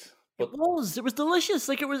tonight. But it was delicious.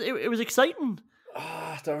 Like, it was exciting.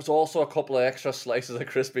 There was also a couple of extra slices of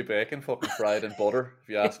crispy bacon, fucking fried in butter, if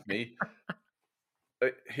you ask me.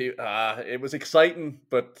 It was exciting,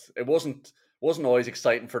 but it wasn't always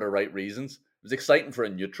exciting for the right reasons. It was exciting for a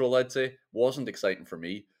neutral, I'd say. It wasn't exciting for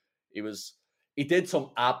me. He did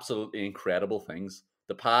some absolutely incredible things.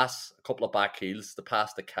 The pass, a couple of back heels, the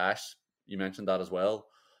pass to Cash, you mentioned that as well.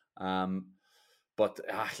 But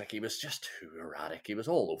he was just too erratic. He was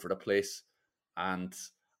all over the place. And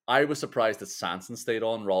I was surprised that Sanson stayed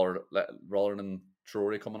on rather than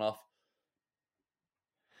Traore coming off.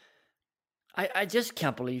 I just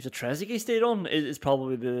can't believe that Trezeguet stayed on is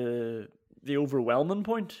probably the overwhelming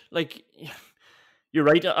point. Like, you're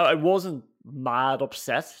right, I wasn't mad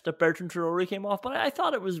upset that Bertrand Traore came off, but I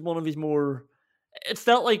thought it was one of his more... It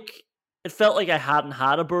felt like I hadn't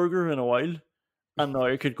had a burger in a while, and now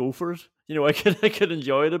I could go for it. I could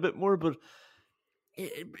enjoy it a bit more. But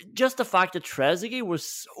just the fact that Trezeguet was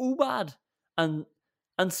so bad and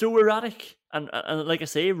so erratic, and like I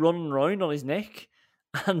say, running around on his neck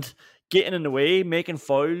and getting in the way, making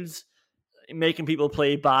fouls, making people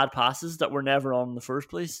play bad passes that were never on in the first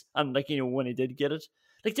place. And when he did get it,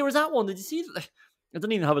 like, there was that one. Did you see it? Like, I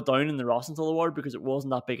didn't even have it down in the Rosenthal Award because it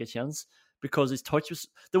wasn't that big a chance. Because his touch was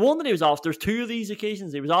the one that he was off. There's 2 of these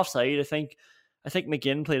occasions he was offside. I think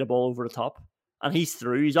McGinn played a ball over the top, and he's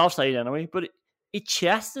through. He's offside anyway, but he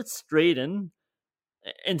chested straight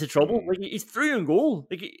into trouble. Like, he's through in goal.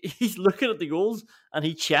 Like, he's looking at the goals, and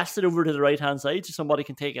he chested over to the right hand side so somebody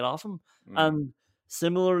can take it off him. And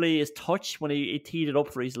similarly, his touch when he teed it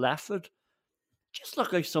up for his left foot just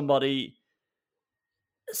looked like somebody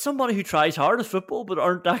who tries hard at football but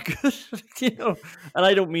aren't that good, And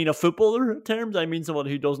I don't mean a footballer terms. I mean someone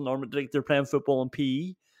who doesn't normally, like, they're playing football in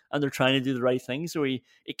PE and they're trying to do the right thing. So he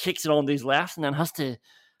kicks it on his left and then has to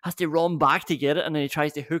run back to get it, and then he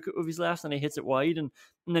tries to hook it with his left and he hits it wide, and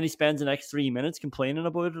then he spends the next 3 minutes complaining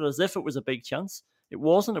about it as if it was a big chance. It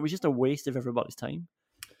wasn't. It was just a waste of everybody's time.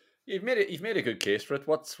 You've made a good case for it.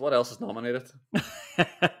 What else is nominated?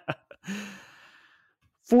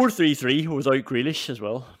 4-3-3 without Grealish as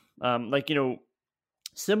well.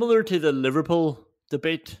 Similar to the Liverpool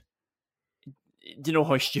debate. Do you know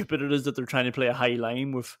how stupid it is that they're trying to play a high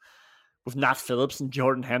line with Nat Phillips and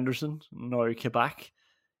Jordan Henderson, now Quebec?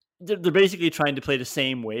 They're basically trying to play the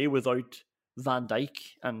same way without Van Dijk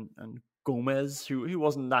and Gomez, who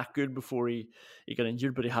wasn't that good before he got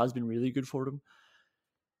injured, but he has been really good for them.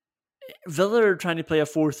 Villa are trying to play a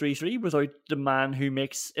 4-3-3 without the man who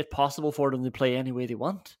makes it possible for them to play any way they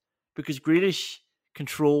want, because Grealish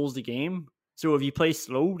controls the game. So if you play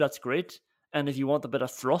slow, that's great, and if you want a bit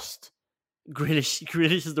of thrust,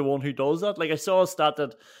 Grealish is the one who does that. Like, I saw a stat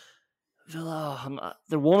that Villa,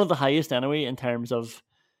 they're one of the highest anyway in terms of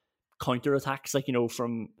counter-attacks,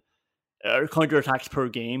 from counter-attacks per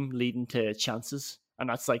game leading to chances. And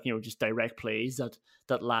that's just direct plays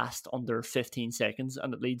that last under 15 seconds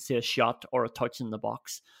and it leads to a shot or a touch in the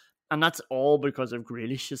box. And that's all because of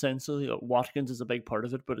Grealish, essentially. Watkins is a big part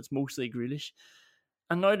of it, but it's mostly Grealish.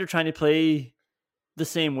 and now they're trying to play the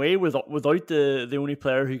same way without the only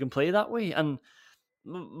player who can play that way. And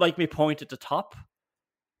like my point at the top,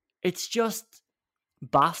 it's just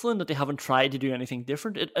baffling that they haven't tried to do anything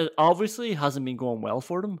different. It obviously hasn't been going well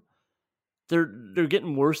for them. They're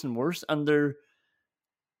getting worse and worse, and they're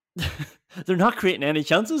not creating any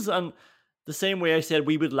chances. And the same way I said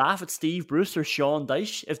we would laugh at Steve Bruce or Sean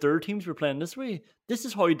Dyche if their teams were playing this way. This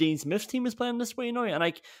is how Dean Smith's team is playing this way now, and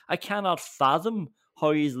I cannot fathom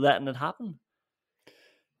how he's letting it happen.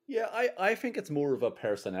 Yeah, I think it's more of a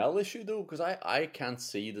personnel issue though, because I can't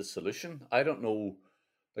see the solution. I don't know,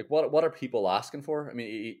 like what are people asking for? I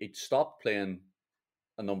mean, he stopped playing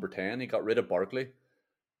a number 10. He got rid of Barkley.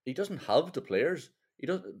 He doesn't have the players. He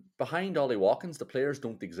does behind Ollie Watkins. The players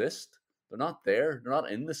don't exist. They're not there. They're not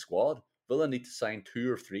in the squad. Villa need to sign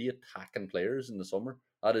 2 or 3 attacking players in the summer.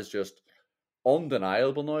 That is just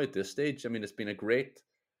undeniable now at this stage. I mean, it's been a great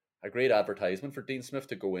advertisement for Dean Smith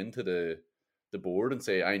to go into the board and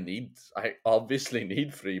say, I obviously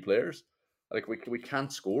need 3 players. Like we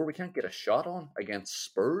can't score. We can't get a shot on against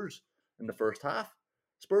Spurs in the first half.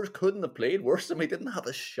 Spurs couldn't have played worse than we didn't have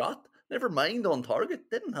a shot. Never mind on target.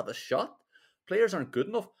 Didn't have a shot. Players aren't good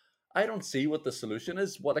enough. I don't see what the solution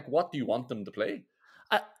is. What do you want them to play?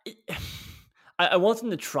 I want them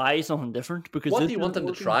to try something different because what do you want them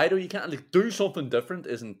to try? Though you can't do something different.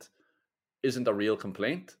 Isn't a real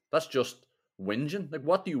complaint. That's just whinging. Like,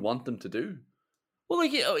 what do you want them to do? Well,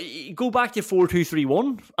 like go back to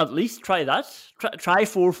 4-2-3-1. At least try that. Try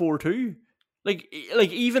 4-4-2. Like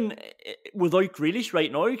even without Grealish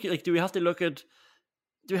right now, like do we have to look at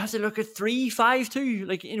 3-5-2?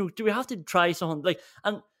 Like, do we have to try something like?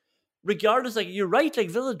 And regardless, like you're right, like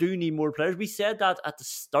Villa do need more players. We said that at the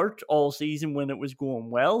start all season when it was going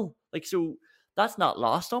well. Like, so that's not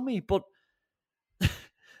lost on me. But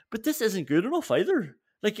this isn't good enough either.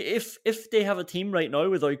 Like if they have a team right now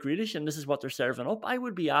without Grealish and this is what they're serving up, I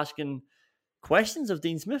would be asking questions of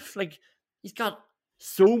Dean Smith. Like, he's got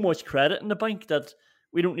so much credit in the bank that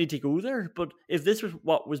we don't need to go there. But if this was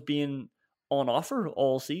what was being on offer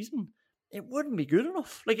all season, it wouldn't be good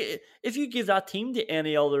enough. Like, if you give that team to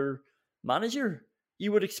any other manager,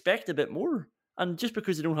 you would expect a bit more. And just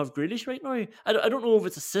because they don't have Grealish right now, I don't know if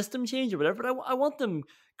it's a system change or whatever, but I want them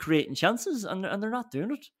creating chances, and they're not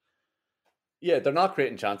doing it. Yeah, they're not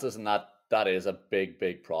creating chances, and that is a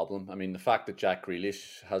big problem. I mean, the fact that Jack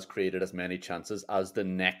Grealish has created as many chances as the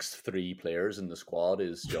next 3 players in the squad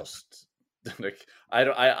is just like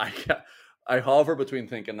I hover between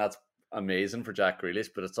thinking that's amazing for Jack Grealish,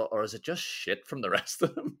 but is it just shit from the rest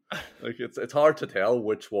of them? Like it's hard to tell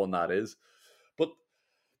which one that is. But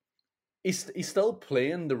he's still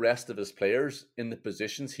playing the rest of his players in the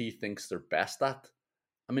positions he thinks they're best at.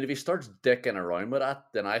 I mean, if he starts dicking around with that,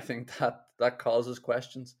 then I think that causes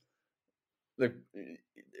questions. Like,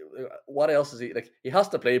 what else is he like? He has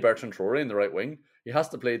to play Bertrand Traore in the right wing. He has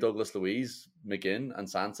to play Douglas Luiz, McGinn, and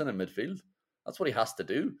Sanson in midfield. That's what he has to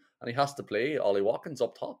do, and he has to play Ollie Watkins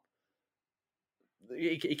up top.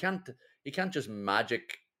 He can't just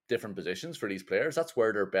magic different positions for these players. That's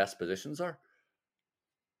where their best positions are.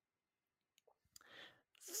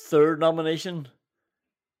 Third nomination.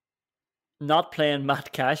 Not playing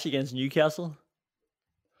Matt Cash against Newcastle.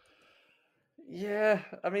 Yeah,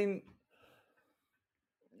 I mean,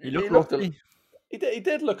 he looked rusty. He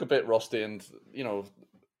did look a bit rusty, and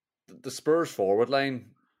the Spurs forward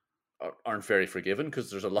line aren't very forgiving because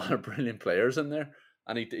there's a lot of brilliant players in there,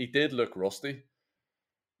 and he did look rusty.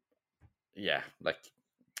 Yeah,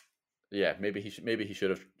 maybe he should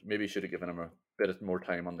have given him a bit more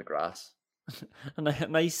time on the grass. A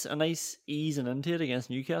nice easing into it against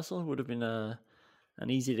Newcastle would have been an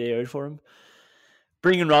easy day out for him.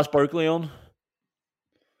 Bringing Ross Barkley on.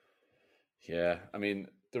 Yeah, I mean,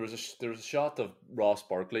 there was a shot of Ross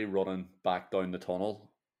Barkley running back down the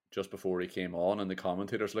tunnel just before he came on, and the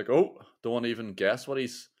commentators like, "Oh, don't even guess what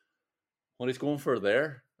he's going for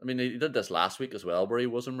there." I mean, he did this last week as well, where he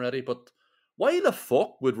wasn't ready. But why the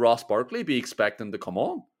fuck would Ross Barkley be expecting to come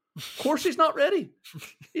on? Of course he's not ready.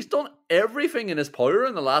 He's done everything in his power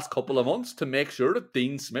in the last couple of months to make sure that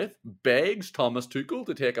Dean Smith begs Thomas Tuchel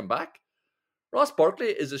to take him back. Ross Barkley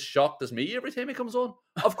is as shocked as me every time he comes on.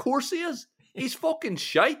 Of course he is. He's fucking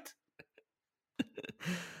shite.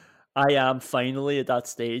 I am finally at that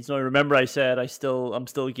stage. Now, remember I said I'm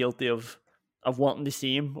still guilty of wanting to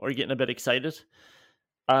see him or getting a bit excited.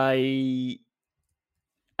 I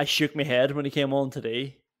shook my head when he came on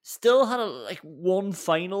today. Still had one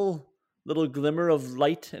final little glimmer of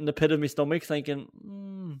light in the pit of my stomach, thinking,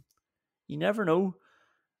 you never know.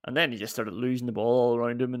 And then he just started losing the ball all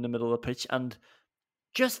around him in the middle of the pitch. And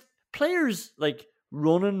just players like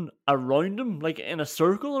running around him, like in a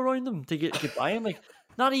circle around him to get by him. Like,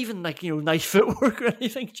 not even like, nice footwork or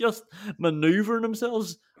anything, just maneuvering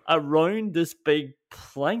themselves around this big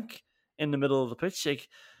plank in the middle of the pitch. Like,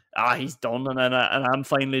 he's done, and I'm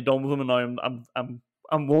finally done with him, and now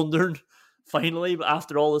I'm wondering finally,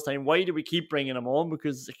 after all this time, why do we keep bringing him on?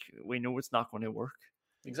 Because we know it's not going to work.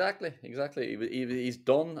 Exactly. He's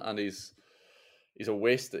done, and he's a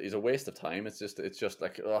waste. He's a waste of time. It's just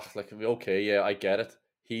like, okay, yeah, I get it.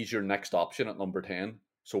 He's your next option at number 10,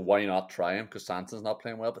 so why not try him? Because Sanson's not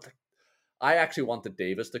playing well. But I actually wanted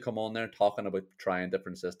Davis to come on there talking about trying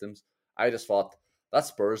different systems. I just thought that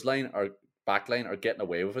Spurs line or back line are getting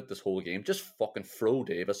away with it this whole game. Just fucking throw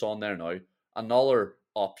Davis on there now. Another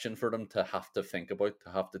option for them to have to think about,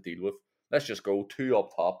 to have to deal with. Let's just go 2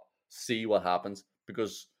 up top, see what happens.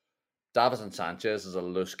 Because Davinson Sanchez is a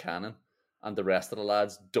loose cannon, and the rest of the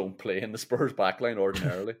lads don't play in the Spurs backline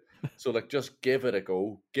ordinarily. So, just give it a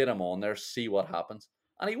go. Get him on there, see what happens.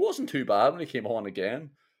 And he wasn't too bad when he came on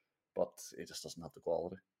again, but he just doesn't have the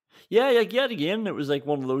quality. Yeah, yet again, it was like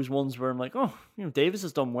one of those ones where I'm like, Davis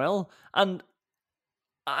has done well. And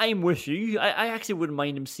I'm with you. I actually wouldn't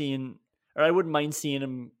mind him seeing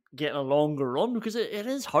him getting a longer run, because it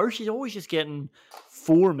is harsh. He's always just getting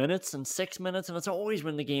 4 minutes and 6 minutes, and it's always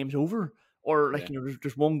when the game's over. Or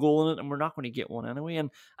there's one goal in it, and we're not going to get one anyway.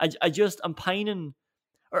 And I'm pining,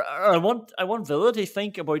 or I want Villa to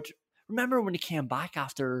think about. Remember when he came back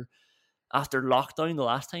after lockdown the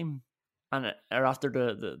last time, or after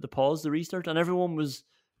the pause, the restart, and everyone was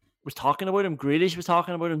talking about him. Grealish was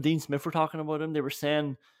talking about him. Dean Smith were talking about him. They were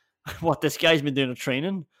saying, "What, this guy's been doing a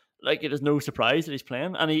training? Like, it is no surprise that he's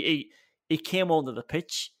playing." And he came onto the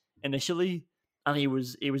pitch initially, and he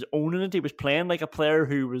was owning it. He was playing like a player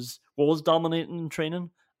who was dominating in training,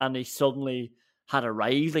 and he suddenly had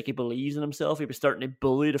arrived. Like, he believes in himself. He was starting to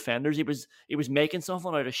bully defenders. He was making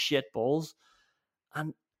something out of shit balls,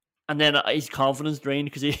 and then his confidence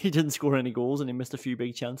drained because he didn't score any goals and he missed a few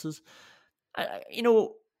big chances.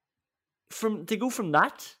 To go from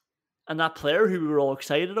that, and that player who we were all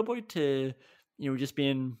excited about, to just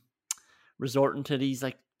being resorting to these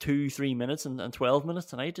 2-3 minutes and 12 minutes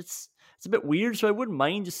tonight, it's a bit weird. So I wouldn't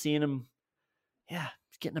mind just seeing him,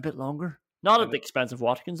 getting a bit longer. Not at the expense of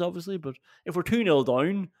Watkins, obviously, but if we're 2-0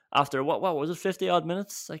 down after what was it, 50 odd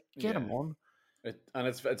minutes, get him on.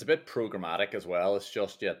 It's a bit programmatic as well. It's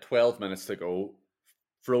just 12 minutes to go.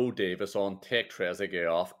 Throw Davis on, take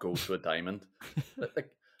Trezeguet off, go to a diamond.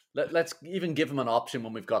 Let's even give him an option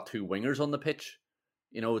when we've got 2 wingers on the pitch.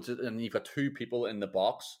 And you've got 2 people in the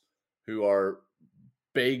box who are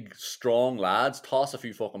big, strong lads. Toss a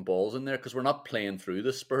few fucking balls in there, because we're not playing through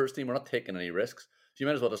the Spurs team. We're not taking any risks. So you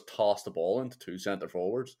might as well just toss the ball into 2 centre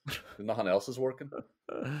forwards. Nothing else is working.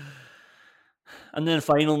 And then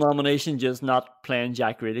final nomination, just not playing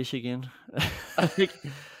Jack Grealish again.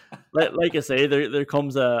 Like I say, there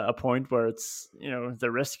comes a point where it's, the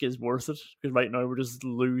risk is worth it, because right now we're just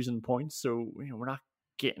losing points, so we're not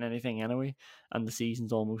getting anything anyway, and the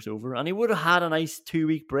season's almost over. And he would have had a nice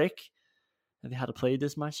 2-week break if they had played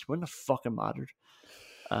this match. It wouldn't have fucking mattered.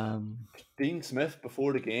 Dean Smith,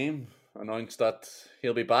 before the game, announced that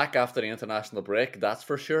he'll be back after the international break. That's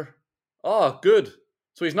for sure. Oh, good.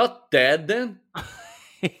 So he's not dead then?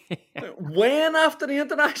 When after the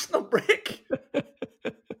international break?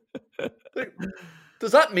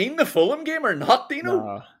 Does that mean the Fulham game or not, Dino?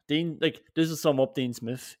 Nah. Dean, this is sum up Dean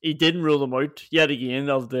Smith. He didn't rule him out yet again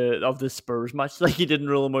of the Spurs match. He didn't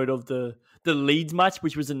rule him out of the Leeds match,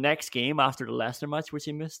 which was the next game after the Leicester match, which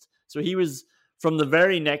he missed. So he was, from the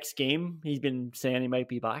very next game, he's been saying he might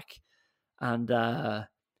be back. And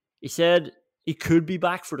he said he could be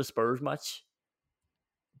back for the Spurs match,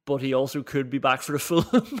 but he also could be back for the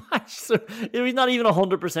Fulham match. So he's not even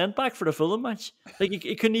 100% back for the Fulham match.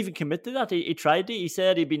 He couldn't even commit to that. He tried to. He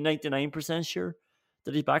said he'd be 99% sure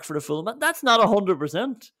that he's back for the Fulham match. That's not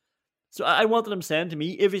 100%. So I wanted him saying to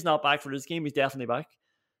me, if he's not back for this game, he's definitely back.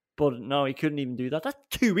 But no, he couldn't even do that. That's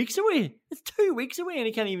 2 weeks away. It's 2 weeks away, and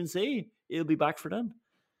he can't even say he'll be back for them.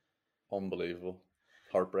 Unbelievable.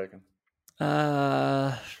 Heartbreaking.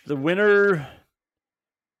 The winner,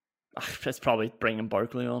 it's probably bringing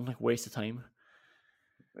Barkley on. Waste of time.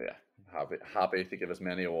 Yeah, happy to give as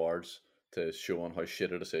many awards to showing how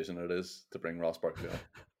shit a decision it is to bring Ross Barkley on.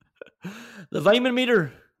 The Vitamin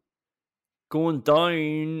meter going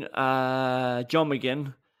down. John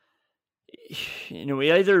McGinn.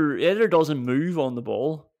 He either doesn't move on the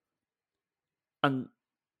ball, and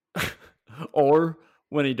or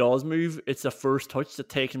when he does move, it's the first touch that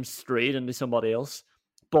takes him straight into somebody else.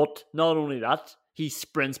 But not only that, he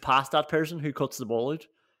sprints past that person who cuts the ball out.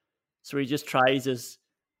 So he just tries this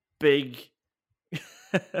big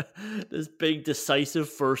This big decisive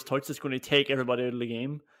first touch that's going to take everybody out of the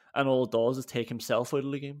game, and all it does is take himself out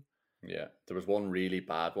of the game. Yeah, there was one really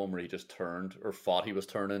bad one where he just turned or thought he was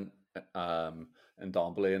turning in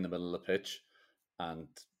Ndombele in the middle of the pitch, and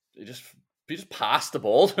he just passed the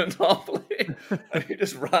ball to Ndombele and he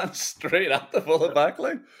just ran straight at the Villa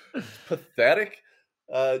backline. It's pathetic.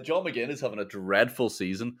 John McGinn is having a dreadful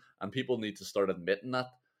season, and people need to start admitting that.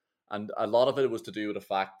 And a lot of it was to do with the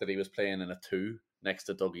fact that he was playing in a 2 next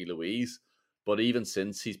to Dougie Luiz. But even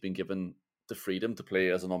since he's been given the freedom to play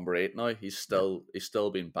as a number 8 now, he's still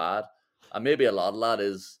been bad. And maybe a lot of that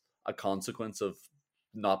is a consequence of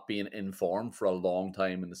not being in form for a long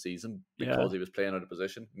time in the season because he was playing out of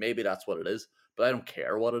position. Maybe that's what it is, but I don't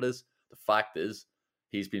care what it is. The fact is,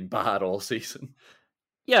 he's been bad all season.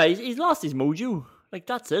 Yeah, he's lost his mojo. Like,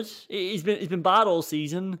 that's it. He's been bad all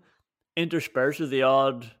season, interspersed with the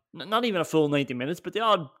odd, not even a full 90 minutes, but the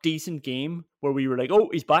odd decent game where we were like, oh,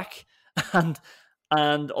 he's back.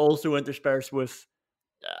 And also interspersed with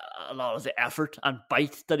a lot of the effort and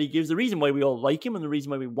bite that he gives. The reason why we all like him and the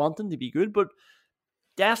reason why we want him to be good, but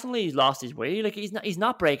definitely he's lost his way. Like, he's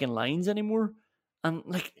not breaking lines anymore. And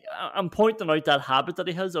like, I'm pointing out that habit that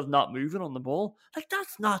he has of not moving on the ball. Like,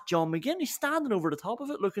 that's not John McGinn. He's standing over the top of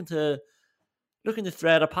it, looking to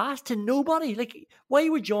thread a pass to nobody. Like, why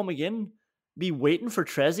would John McGinn be waiting for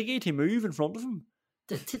Trezeguet to move in front of him?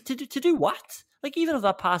 To do what? Like, even if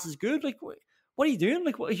that pass is good, like, what are you doing?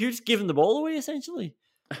 Like, you're just giving the ball away, essentially.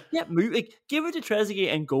 Yeah, move. Like, give it to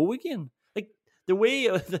Trezeguet and go again. Like, the way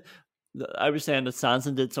I was saying that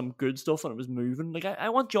Sanson did some good stuff and it was moving. Like, I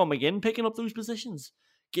want John McGinn picking up those positions,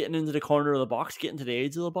 getting into the corner of the box, getting to the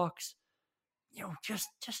edge of the box. You know, just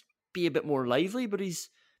be a bit more lively. But he's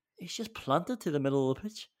just planted to the middle of the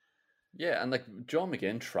pitch. Yeah, and like John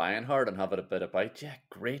McGinn trying hard and having a bit of bite. Yeah,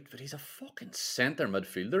 great, but he's a fucking centre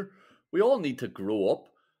midfielder. We all need to grow up.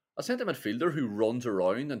 A centre midfielder who runs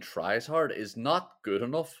around and tries hard is not good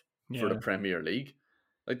enough for the Premier League.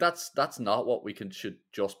 Like, that's not what we should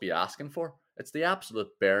just be asking for. It's the absolute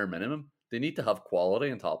bare minimum. They need to have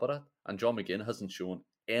quality on top of that. And John McGinn hasn't shown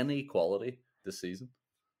any quality this season.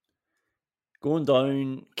 Going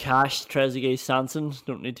down, Cash, Trezeguet, Sanson.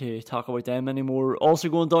 Don't need to talk about them anymore. Also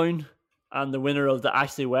going down, and the winner of the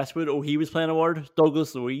Ashley Westwood, he was playing award,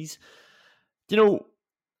 Douglas Luiz. You know,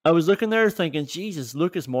 I was looking there thinking, Jesus,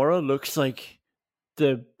 Lucas Moura looks like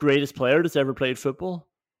the greatest player that's ever played football.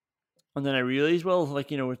 And then I realised, well,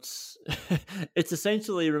 like, you know, it's it's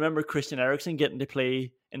essentially, remember Christian Eriksen getting to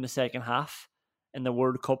play in the second half in the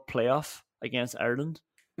World Cup playoff against Ireland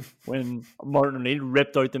when Martin O'Neill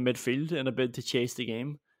ripped out the midfield in a bid to chase the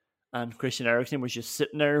game, and Christian Eriksen was just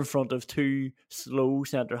sitting there in front of 2 slow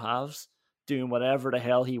centre halves doing whatever the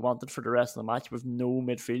hell he wanted for the rest of the match with no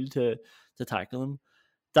midfield to tackle him.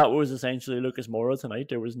 That was essentially Lucas Moura tonight.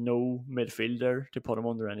 There was no midfield there to put him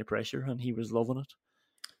under any pressure, and he was loving it.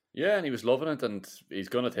 Yeah, and he was loving it, and he's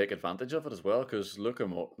going to take advantage of it as well, because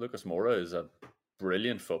Lucas Moura is a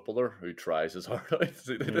brilliant footballer who tries his heart out.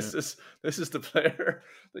 This is the player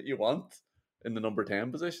that you want in the number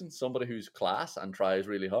 10 position, somebody who's class and tries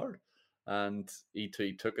really hard. And he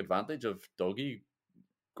took advantage of Dougie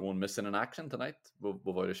going missing in action tonight,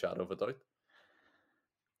 without a shadow of a doubt.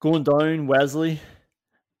 Going down, Wesley,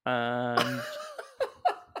 and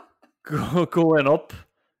going up.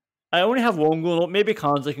 I only have one going up. Maybe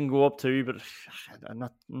Conza can go up too, but I'm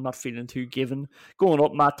not feeling too given. Going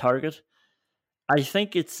up, Matt Targett. I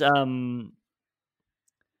think it says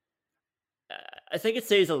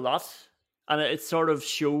a lot, and it sort of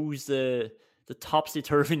shows the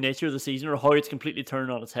topsy-turvy nature of the season, or how it's completely turned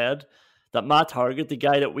on its head. That Matt Targett, the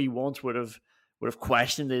guy that we once would have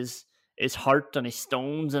questioned his heart and his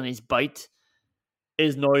stones and his bite,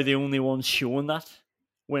 is now the only one showing that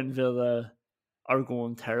when Villa are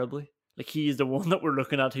going terribly. Like, he is the one that we're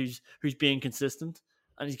looking at who's being consistent,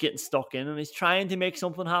 and he's getting stuck in, and he's trying to make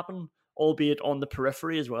something happen, albeit on the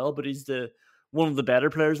periphery as well, but he's one of the better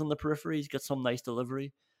players on the periphery. He's got some nice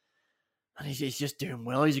delivery, and he's just doing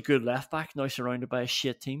well. He's a good left back, now surrounded by a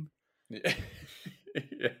shit team. Yeah.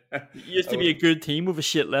 It used to be a good team with a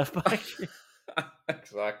shit left back.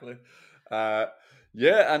 Exactly.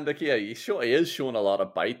 Yeah, and he is showing a lot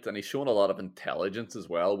of bite, and he's showing a lot of intelligence as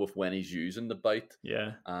well with when he's using the bite.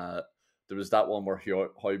 Yeah. There was that one where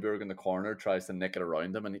Højbjerg in the corner tries to nick it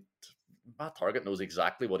around him, and Matt Targett knows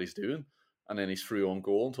exactly what he's doing, and then he's through on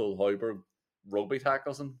goal until Højbjerg rugby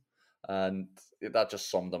tackles him, and that just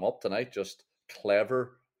summed him up tonight. Just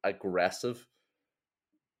clever, aggressive,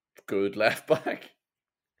 good left back.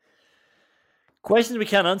 Questions we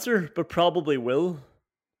can't answer, but probably will.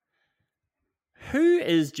 Who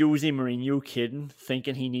is Jose Mourinho kidding,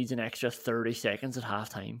 thinking he needs an extra 30 seconds at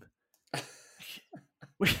halftime?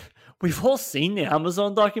 We've all seen the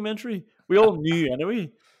Amazon documentary. We all knew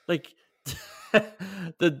anyway. Like,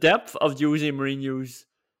 the depth of Jose Mourinho's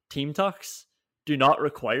team talks do not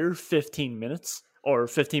require 15 minutes or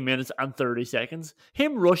 15 minutes and 30 seconds.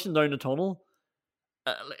 Him rushing down the tunnel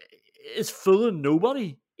is fooling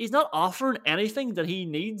nobody. He's not offering anything that he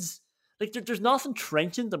needs. Like, there's nothing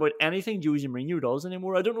trenchant about anything Jose Mourinho does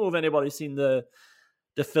anymore. I don't know if anybody's seen the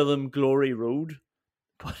film Glory Road,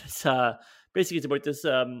 but it's basically it's about this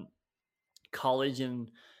college in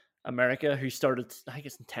America who started, I think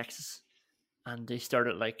it's in Texas, and they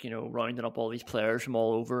started rounding up all these players from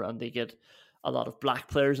all over, and they get a lot of black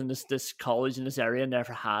players in this college in this area.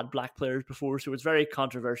 Never had black players before, so it's very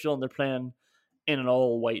controversial, and they're playing in an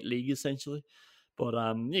all-white league essentially. But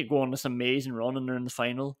you go on this amazing run, and they're in the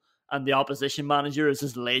final. And the opposition manager is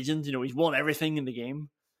his legend. He's won everything in the game.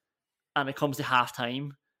 And it comes to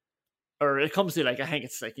halftime. Or it comes to, I think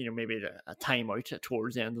it's maybe a timeout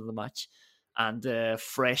towards the end of the match. And the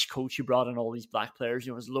fresh coach who brought in all these black players,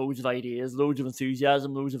 has loads of ideas, loads of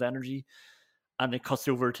enthusiasm, loads of energy. And it cuts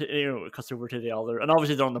over to the other. And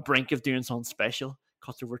obviously they're on the brink of doing something special.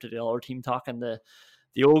 Cuts over to the other team talk. And the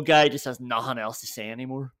old guy just has nothing else to say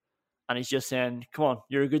anymore. And he's just saying, come on,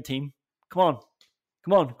 you're a good team. Come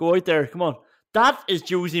on, go out there. Come on. That is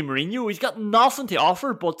Jose Mourinho. He's got nothing to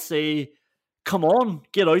offer but say, come on,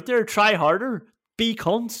 get out there, try harder, be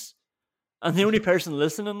cunts. And the only person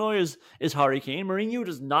listening now is Harry Kane. Mourinho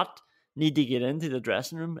does not need to get into the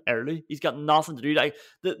dressing room early. He's got nothing to do.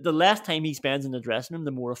 The less time he spends in the dressing room,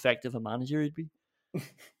 the more effective a manager he'd be.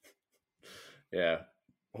 Yeah.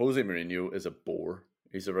 Jose Mourinho is a bore.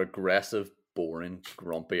 He's a regressive, boring,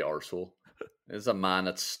 grumpy arsehole. This is a man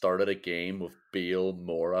that started a game with Bale,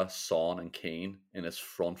 Mora, Son and Kane in his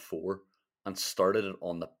front four and started it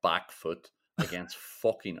on the back foot against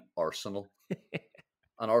fucking Arsenal.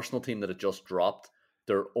 An Arsenal team that had just dropped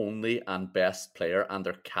their only and best player and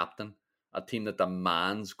their captain. A team that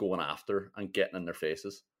demands going after and getting in their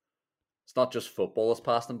faces. It's not just football that's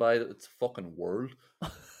passed them by, it's the fucking world.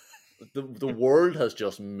 The world has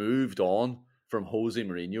just moved on from Jose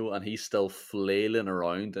Mourinho, and he's still flailing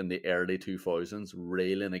around in the early 2000s,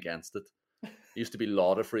 railing against it. He used to be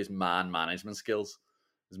lauded for his man management skills,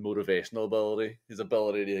 his motivational ability, his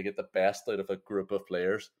ability to get the best out of a group of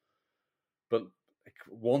players. But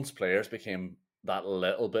once players became that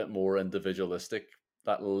little bit more individualistic,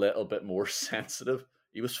 that little bit more sensitive,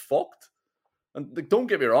 he was fucked. And don't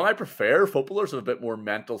get me wrong, I prefer footballers with a bit more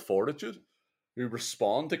mental fortitude, who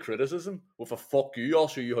respond to criticism with a fuck you, I'll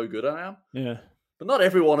show you how good I am. Yeah. But not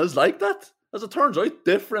everyone is like that. As it turns out,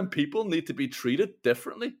 different people need to be treated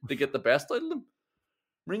differently to get the best out of them.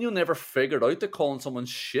 Mourinho never figured out that calling someone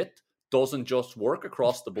shit doesn't just work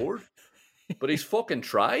across the board. But he's fucking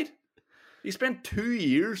tried. He spent 2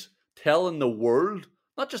 years telling the world,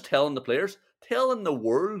 not just telling the players, telling the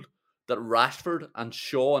world that Rashford and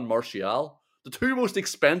Shaw and Martial, the two most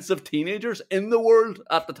expensive teenagers in the world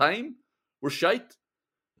at the time, were shite.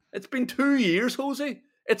 It's been 2 years, Jose.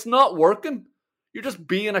 It's not working. You're just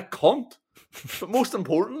being a cunt. But most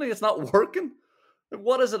importantly, it's not working.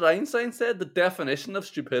 What is it Einstein said? The definition of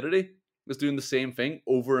stupidity is doing the same thing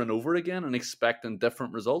over and over again and expecting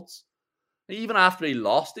different results. Even after he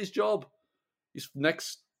lost his job, his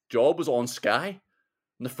next job was on Sky.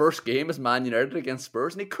 And the first game is Man United against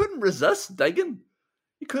Spurs. And he couldn't resist digging.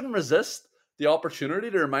 He couldn't resist the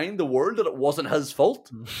opportunity to remind the world that it wasn't his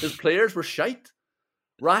fault. His players were shite.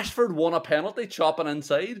 Rashford won a penalty chopping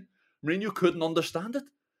inside. Mourinho couldn't understand it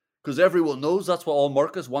because everyone knows that's what all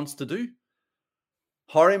Marcus wants to do.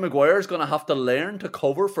 Harry Maguire's going to have to learn to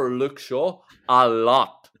cover for Luke Shaw a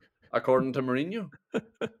lot, according to Mourinho.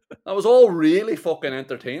 That was all really fucking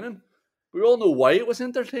entertaining. We all know why it was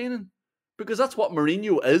entertaining. Because that's what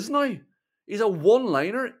Mourinho is now. He's a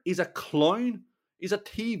one-liner. He's a clown. He's a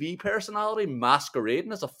TV personality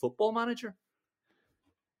masquerading as a football manager.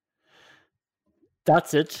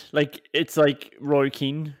 That's it. It's like Roy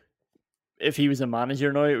Keane. If he was a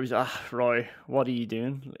manager now, it was, Roy, what are you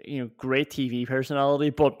doing? Great TV personality,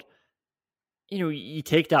 but you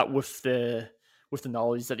take that with the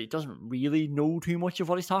knowledge that he doesn't really know too much of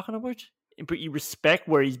what he's talking about. But you respect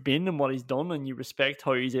where he's been and what he's done, and you respect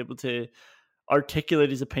how he's able to articulate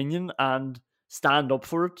his opinion and stand up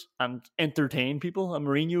for it and entertain people. And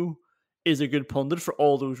Mourinho is a good pundit for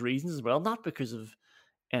all those reasons as well. Not because of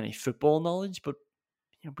any football knowledge, but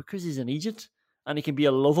because he's an Egypt and he can be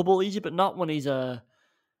a lovable Egypt, but not when he's a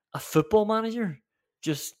football manager.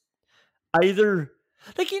 Just either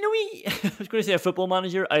Like, I was going to say a football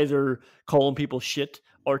manager either calling people shit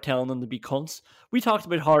or telling them to be cunts. We talked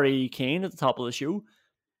about Harry Kane at the top of the show.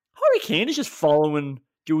 Harry Kane is just following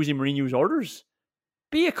Jose Mourinho's orders.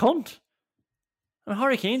 Be a cunt. And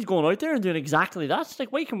Harry Kane's going out there and doing exactly that.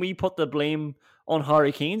 Like, why can we put the blame on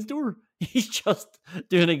Harry Kane's door? He's just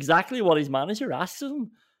doing exactly what his manager asks of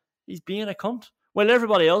him. He's being a cunt. While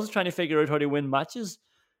everybody else is trying to figure out how to win matches,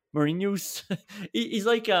 Mourinho's he's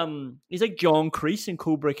like John Kreese in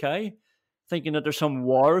Cobra Kai, thinking that there's some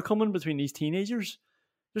war coming between these teenagers.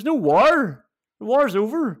 There's no war. The war's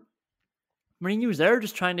over. Mourinho's there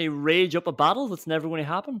just trying to rage up a battle that's never going to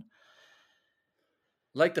happen.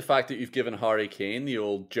 Like the fact that you've given Harry Kane, the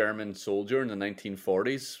old German soldier in the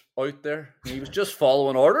 1940s, out there. He was just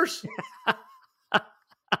following orders.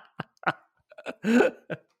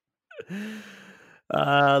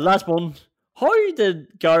 Last one. How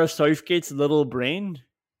did Gareth Southgate's little brain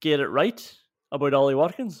get it right about Ollie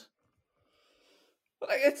Watkins?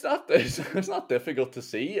 Like, it's not difficult to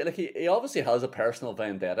see. Like, he obviously has a personal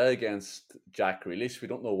vendetta against Jack Grealish. We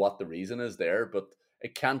don't know what the reason is there, but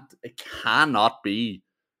it cannot be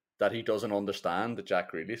that he doesn't understand that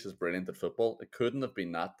Jack Grealish is brilliant at football. It couldn't have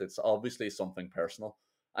been that. It's obviously something personal.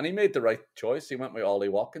 And he made the right choice. He went with Ollie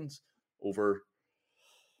Watkins over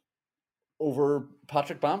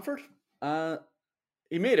Patrick Bamford.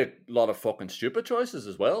 He made a lot of fucking stupid choices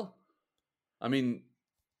as well. I mean,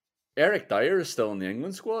 Eric Dyer is still in the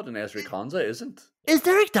England squad and Ezri Konsa isn't. Is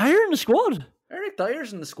Eric Dyer in the squad? Eric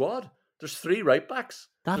Dyer's in the squad. There's 3 right backs.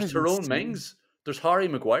 There's Tyrone insane. Mings. There's Harry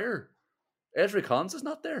Maguire. Ezri Konsa's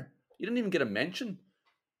not there. He didn't even get a mention.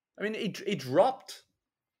 I mean, he dropped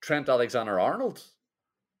Trent Alexander-Arnold,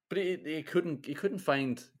 but he couldn't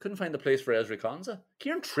find the place for Ezri Konsa.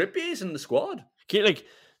 Kieran Trippier's in the squad. Like,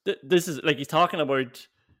 this is like he's talking about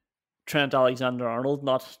Trent Alexander-Arnold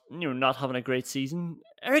not having a great season.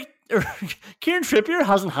 Kieran Trippier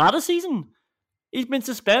hasn't had a season. He's been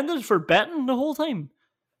suspended for betting the whole time.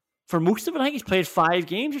 For most of it, I think he's played 5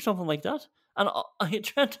 games or something like that. And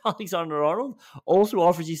Trent Alexander-Arnold also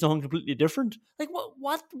offers you something completely different. Like,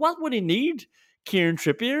 what would he need Kieran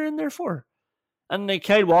Trippier in there for? And like,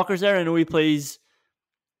 Kyle Walker's there. I know he plays.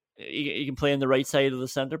 He can play on the right side of the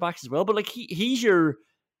centre backs as well. But like, he's your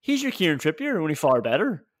Kieran Trippier, only far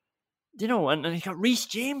better. And he got Reece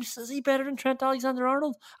James. Is he better than Trent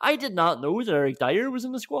Alexander-Arnold? I did not know that Eric Dyer was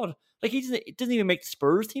in the squad. Like, he doesn't even make the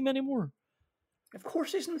Spurs team anymore. Of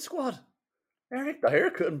course he's in the squad. Eric Dyer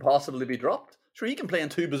couldn't possibly be dropped. Sure, he can play in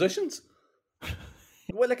 2 positions.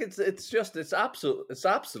 Well, like, it's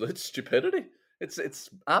absolute stupidity. It's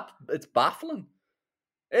baffling.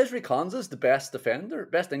 Ezri Konsa is the best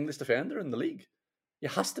English defender in the league. He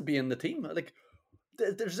has to be in the team. Like,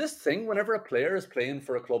 there's this thing whenever a player is playing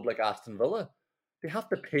for a club like Aston Villa, they have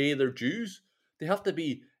to pay their dues. They have to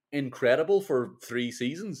be incredible for 3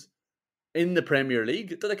 seasons in the Premier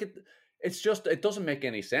League. Like, it doesn't make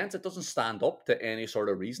any sense. It doesn't stand up to any sort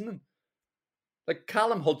of reasoning. Like,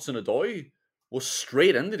 Callum Hudson-Odoi was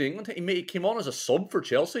straight into the England team. He came on as a sub for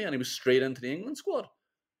Chelsea and he was straight into the England squad.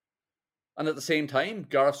 And at the same time,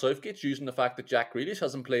 Gareth Southgate's using the fact that Jack Grealish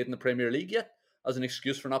hasn't played in the Premier League yet as an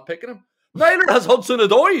excuse for not picking him. Neither has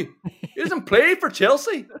Hudson-Odoi. He doesn't play for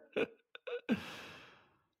Chelsea.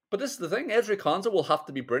 But this is the thing. Ezri Konsa will have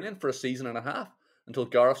to be brilliant for a season and a half until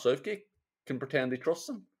Gareth Southgate can pretend he trusts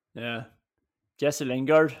him. Yeah. Jesse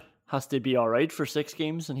Lingard has to be all right for 6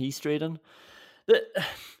 games and he's straight in.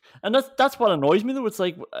 And that's what annoys me though. It's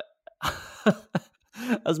like,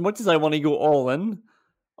 as much as I want to go all in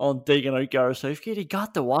on digging out Gareth Southgate, he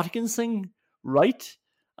got the Watkins thing right.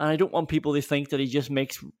 And I don't want people to think that he just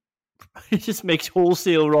makes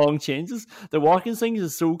wholesale wrong changes. The Watkins thing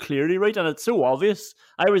is so clearly right and it's so obvious.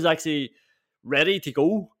 I was actually ready to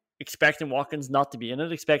go, expecting Watkins not to be in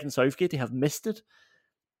it, expecting Southgate to have missed it.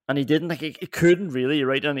 And he didn't. Like, it couldn't really,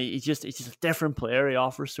 right? And he's just a different player. He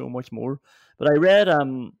offers so much more. But I read,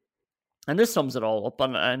 and this sums it all up.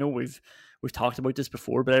 And I know we've talked about this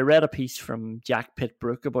before, but I read a piece from Jack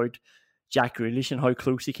Pitt-Brooke about Jack Grealish and how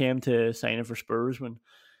close he came to signing for Spurs when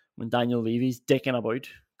Daniel Levy's dicking about,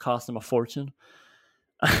 cost him a fortune,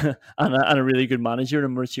 and a really good manager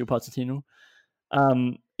in Mauricio Pochettino.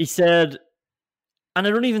 He said, and I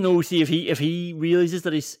don't even know, see, if he realizes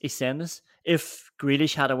that he's saying this. If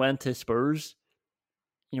Grealish had went to Spurs,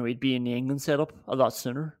 he'd be in the England setup a lot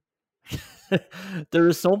sooner. There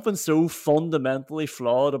is something so fundamentally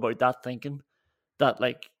flawed about that thinking that,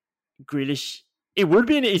 like, Grealish,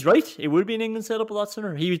 he's right. It would be an England setup a lot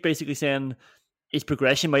sooner. He was basically saying his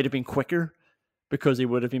progression might have been quicker because he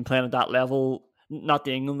would have been playing at that level not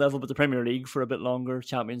the England level, but the Premier League for a bit longer,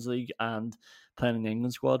 Champions League, and playing in the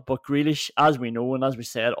England squad. But Grealish, as we know and as we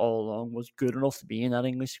said all along, was good enough to be in that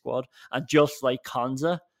English squad. And just like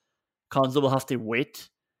Konza will have to wait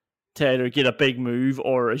to either get a big move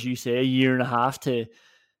or, as you say, a year and a half to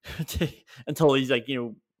until he's like,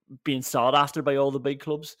 being sought after by all the big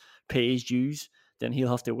clubs, pay his dues. Then he'll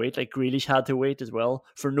have to wait. Like Grealish had to wait as well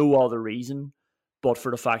for no other reason but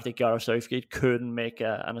for the fact that Gareth Southgate couldn't make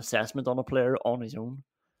an assessment on a player on his own.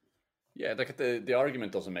 Yeah, like the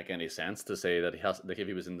argument doesn't make any sense to say that he has, like, if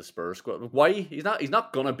he was in the Spurs squad, why he's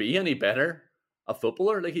not gonna be any better a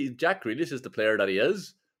footballer. Like Jack Grealish is the player that he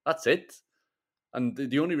is. That's it. And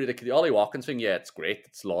the only the Ollie Watkins thing, yeah, it's great,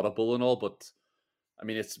 it's laudable and all, but I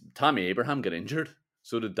mean, it's Tammy Abraham got injured,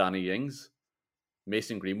 so did Danny Ings.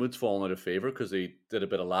 Mason Greenwood's fallen out of favour because he did a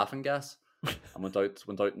bit of laughing gas and went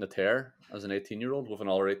out in a tear as an 18-year-old with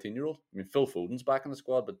another 18-year-old. I mean, Phil Foden's back in the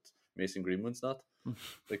squad, but Mason Greenwood's not.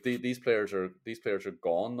 Like these players are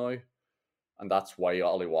gone now, and that's why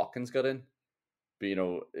Ollie Watkins got in. But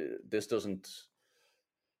this doesn't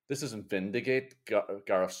vindicate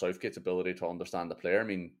Gareth Southgate's ability to understand the player. I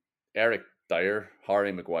mean, Eric Dyer,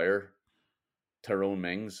 Harry Maguire, Tyrone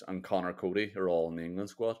Mings, and Connor Cody are all in the England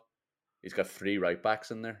squad. He's got 3 right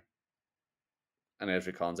backs in there, and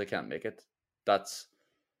Ezri Konsa can't make it. That's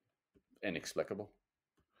inexplicable.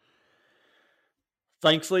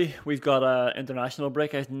 Thankfully, we've got an international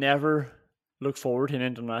break. I've never looked forward to an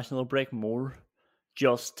international break more,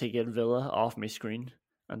 just to get Villa off my screen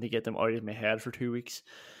and to get them out of my head for 2 weeks.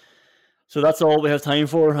 So that's all we have time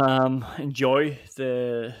for. Enjoy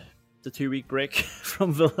the 2-week break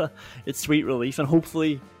from Villa. It's sweet relief, and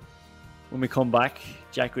hopefully when we come back,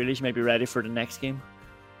 Jack Grealish may be ready for the next game.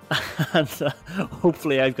 And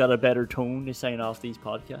hopefully I've got a better tone to sign off these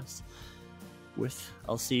podcasts with.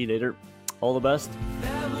 I'll see you later. All the best.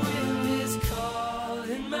 That wind is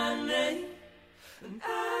calling my name, and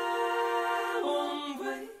I won't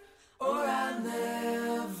wait, or I'll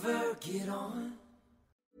never get on.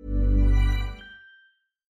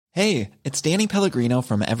 Hey, it's Danny Pellegrino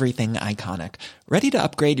from Everything Iconic. Ready to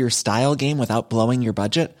upgrade your style game without blowing your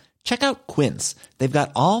budget? Check out Quince. They've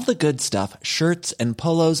got all the good stuff, shirts and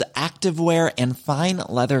polos, activewear, and fine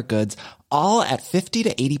leather goods, all at 50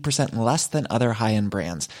 to 80% less than other high-end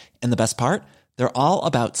brands. And the best part? They're all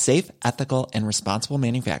about safe, ethical, and responsible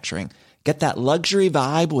manufacturing. Get that luxury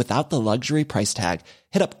vibe without the luxury price tag.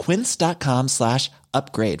 Hit up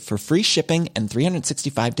quince.com/upgrade for free shipping and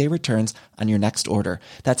 365-day returns on your next order.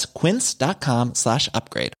 That's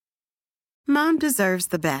quince.com/upgrade. Mom deserves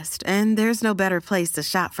the best, and there's no better place to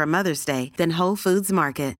shop for Mother's Day than Whole Foods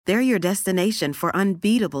Market. They're your destination for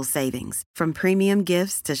unbeatable savings, from premium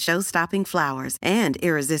gifts to show-stopping flowers and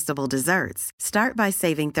irresistible desserts. Start by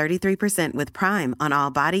saving 33% with Prime on all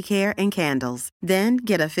body care and candles. Then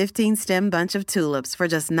get a 15-stem bunch of tulips for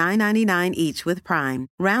just $9.99 each with Prime.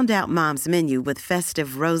 Round out Mom's menu with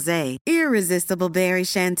festive rosé, irresistible berry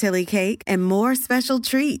chantilly cake, and more special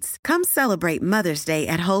treats. Come celebrate Mother's Day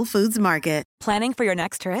at Whole Foods Market. Planning for your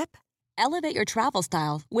next trip? Elevate your travel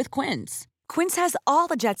style with Quince. Quince has all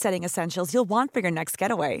the jet-setting essentials you'll want for your next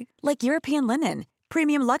getaway, like European linen,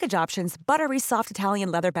 premium luggage options, buttery soft Italian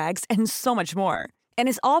leather bags, and so much more. And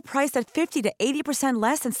is all priced at 50 to 80%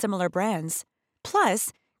 less than similar brands.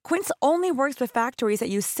 Plus, Quince only works with factories that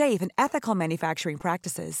use safe and ethical manufacturing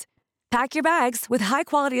practices. Pack your bags with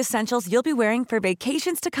high-quality essentials you'll be wearing for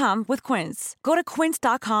vacations to come with Quince. Go to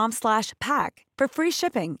quince.com/pack for free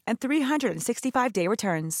shipping and 365-day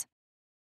returns.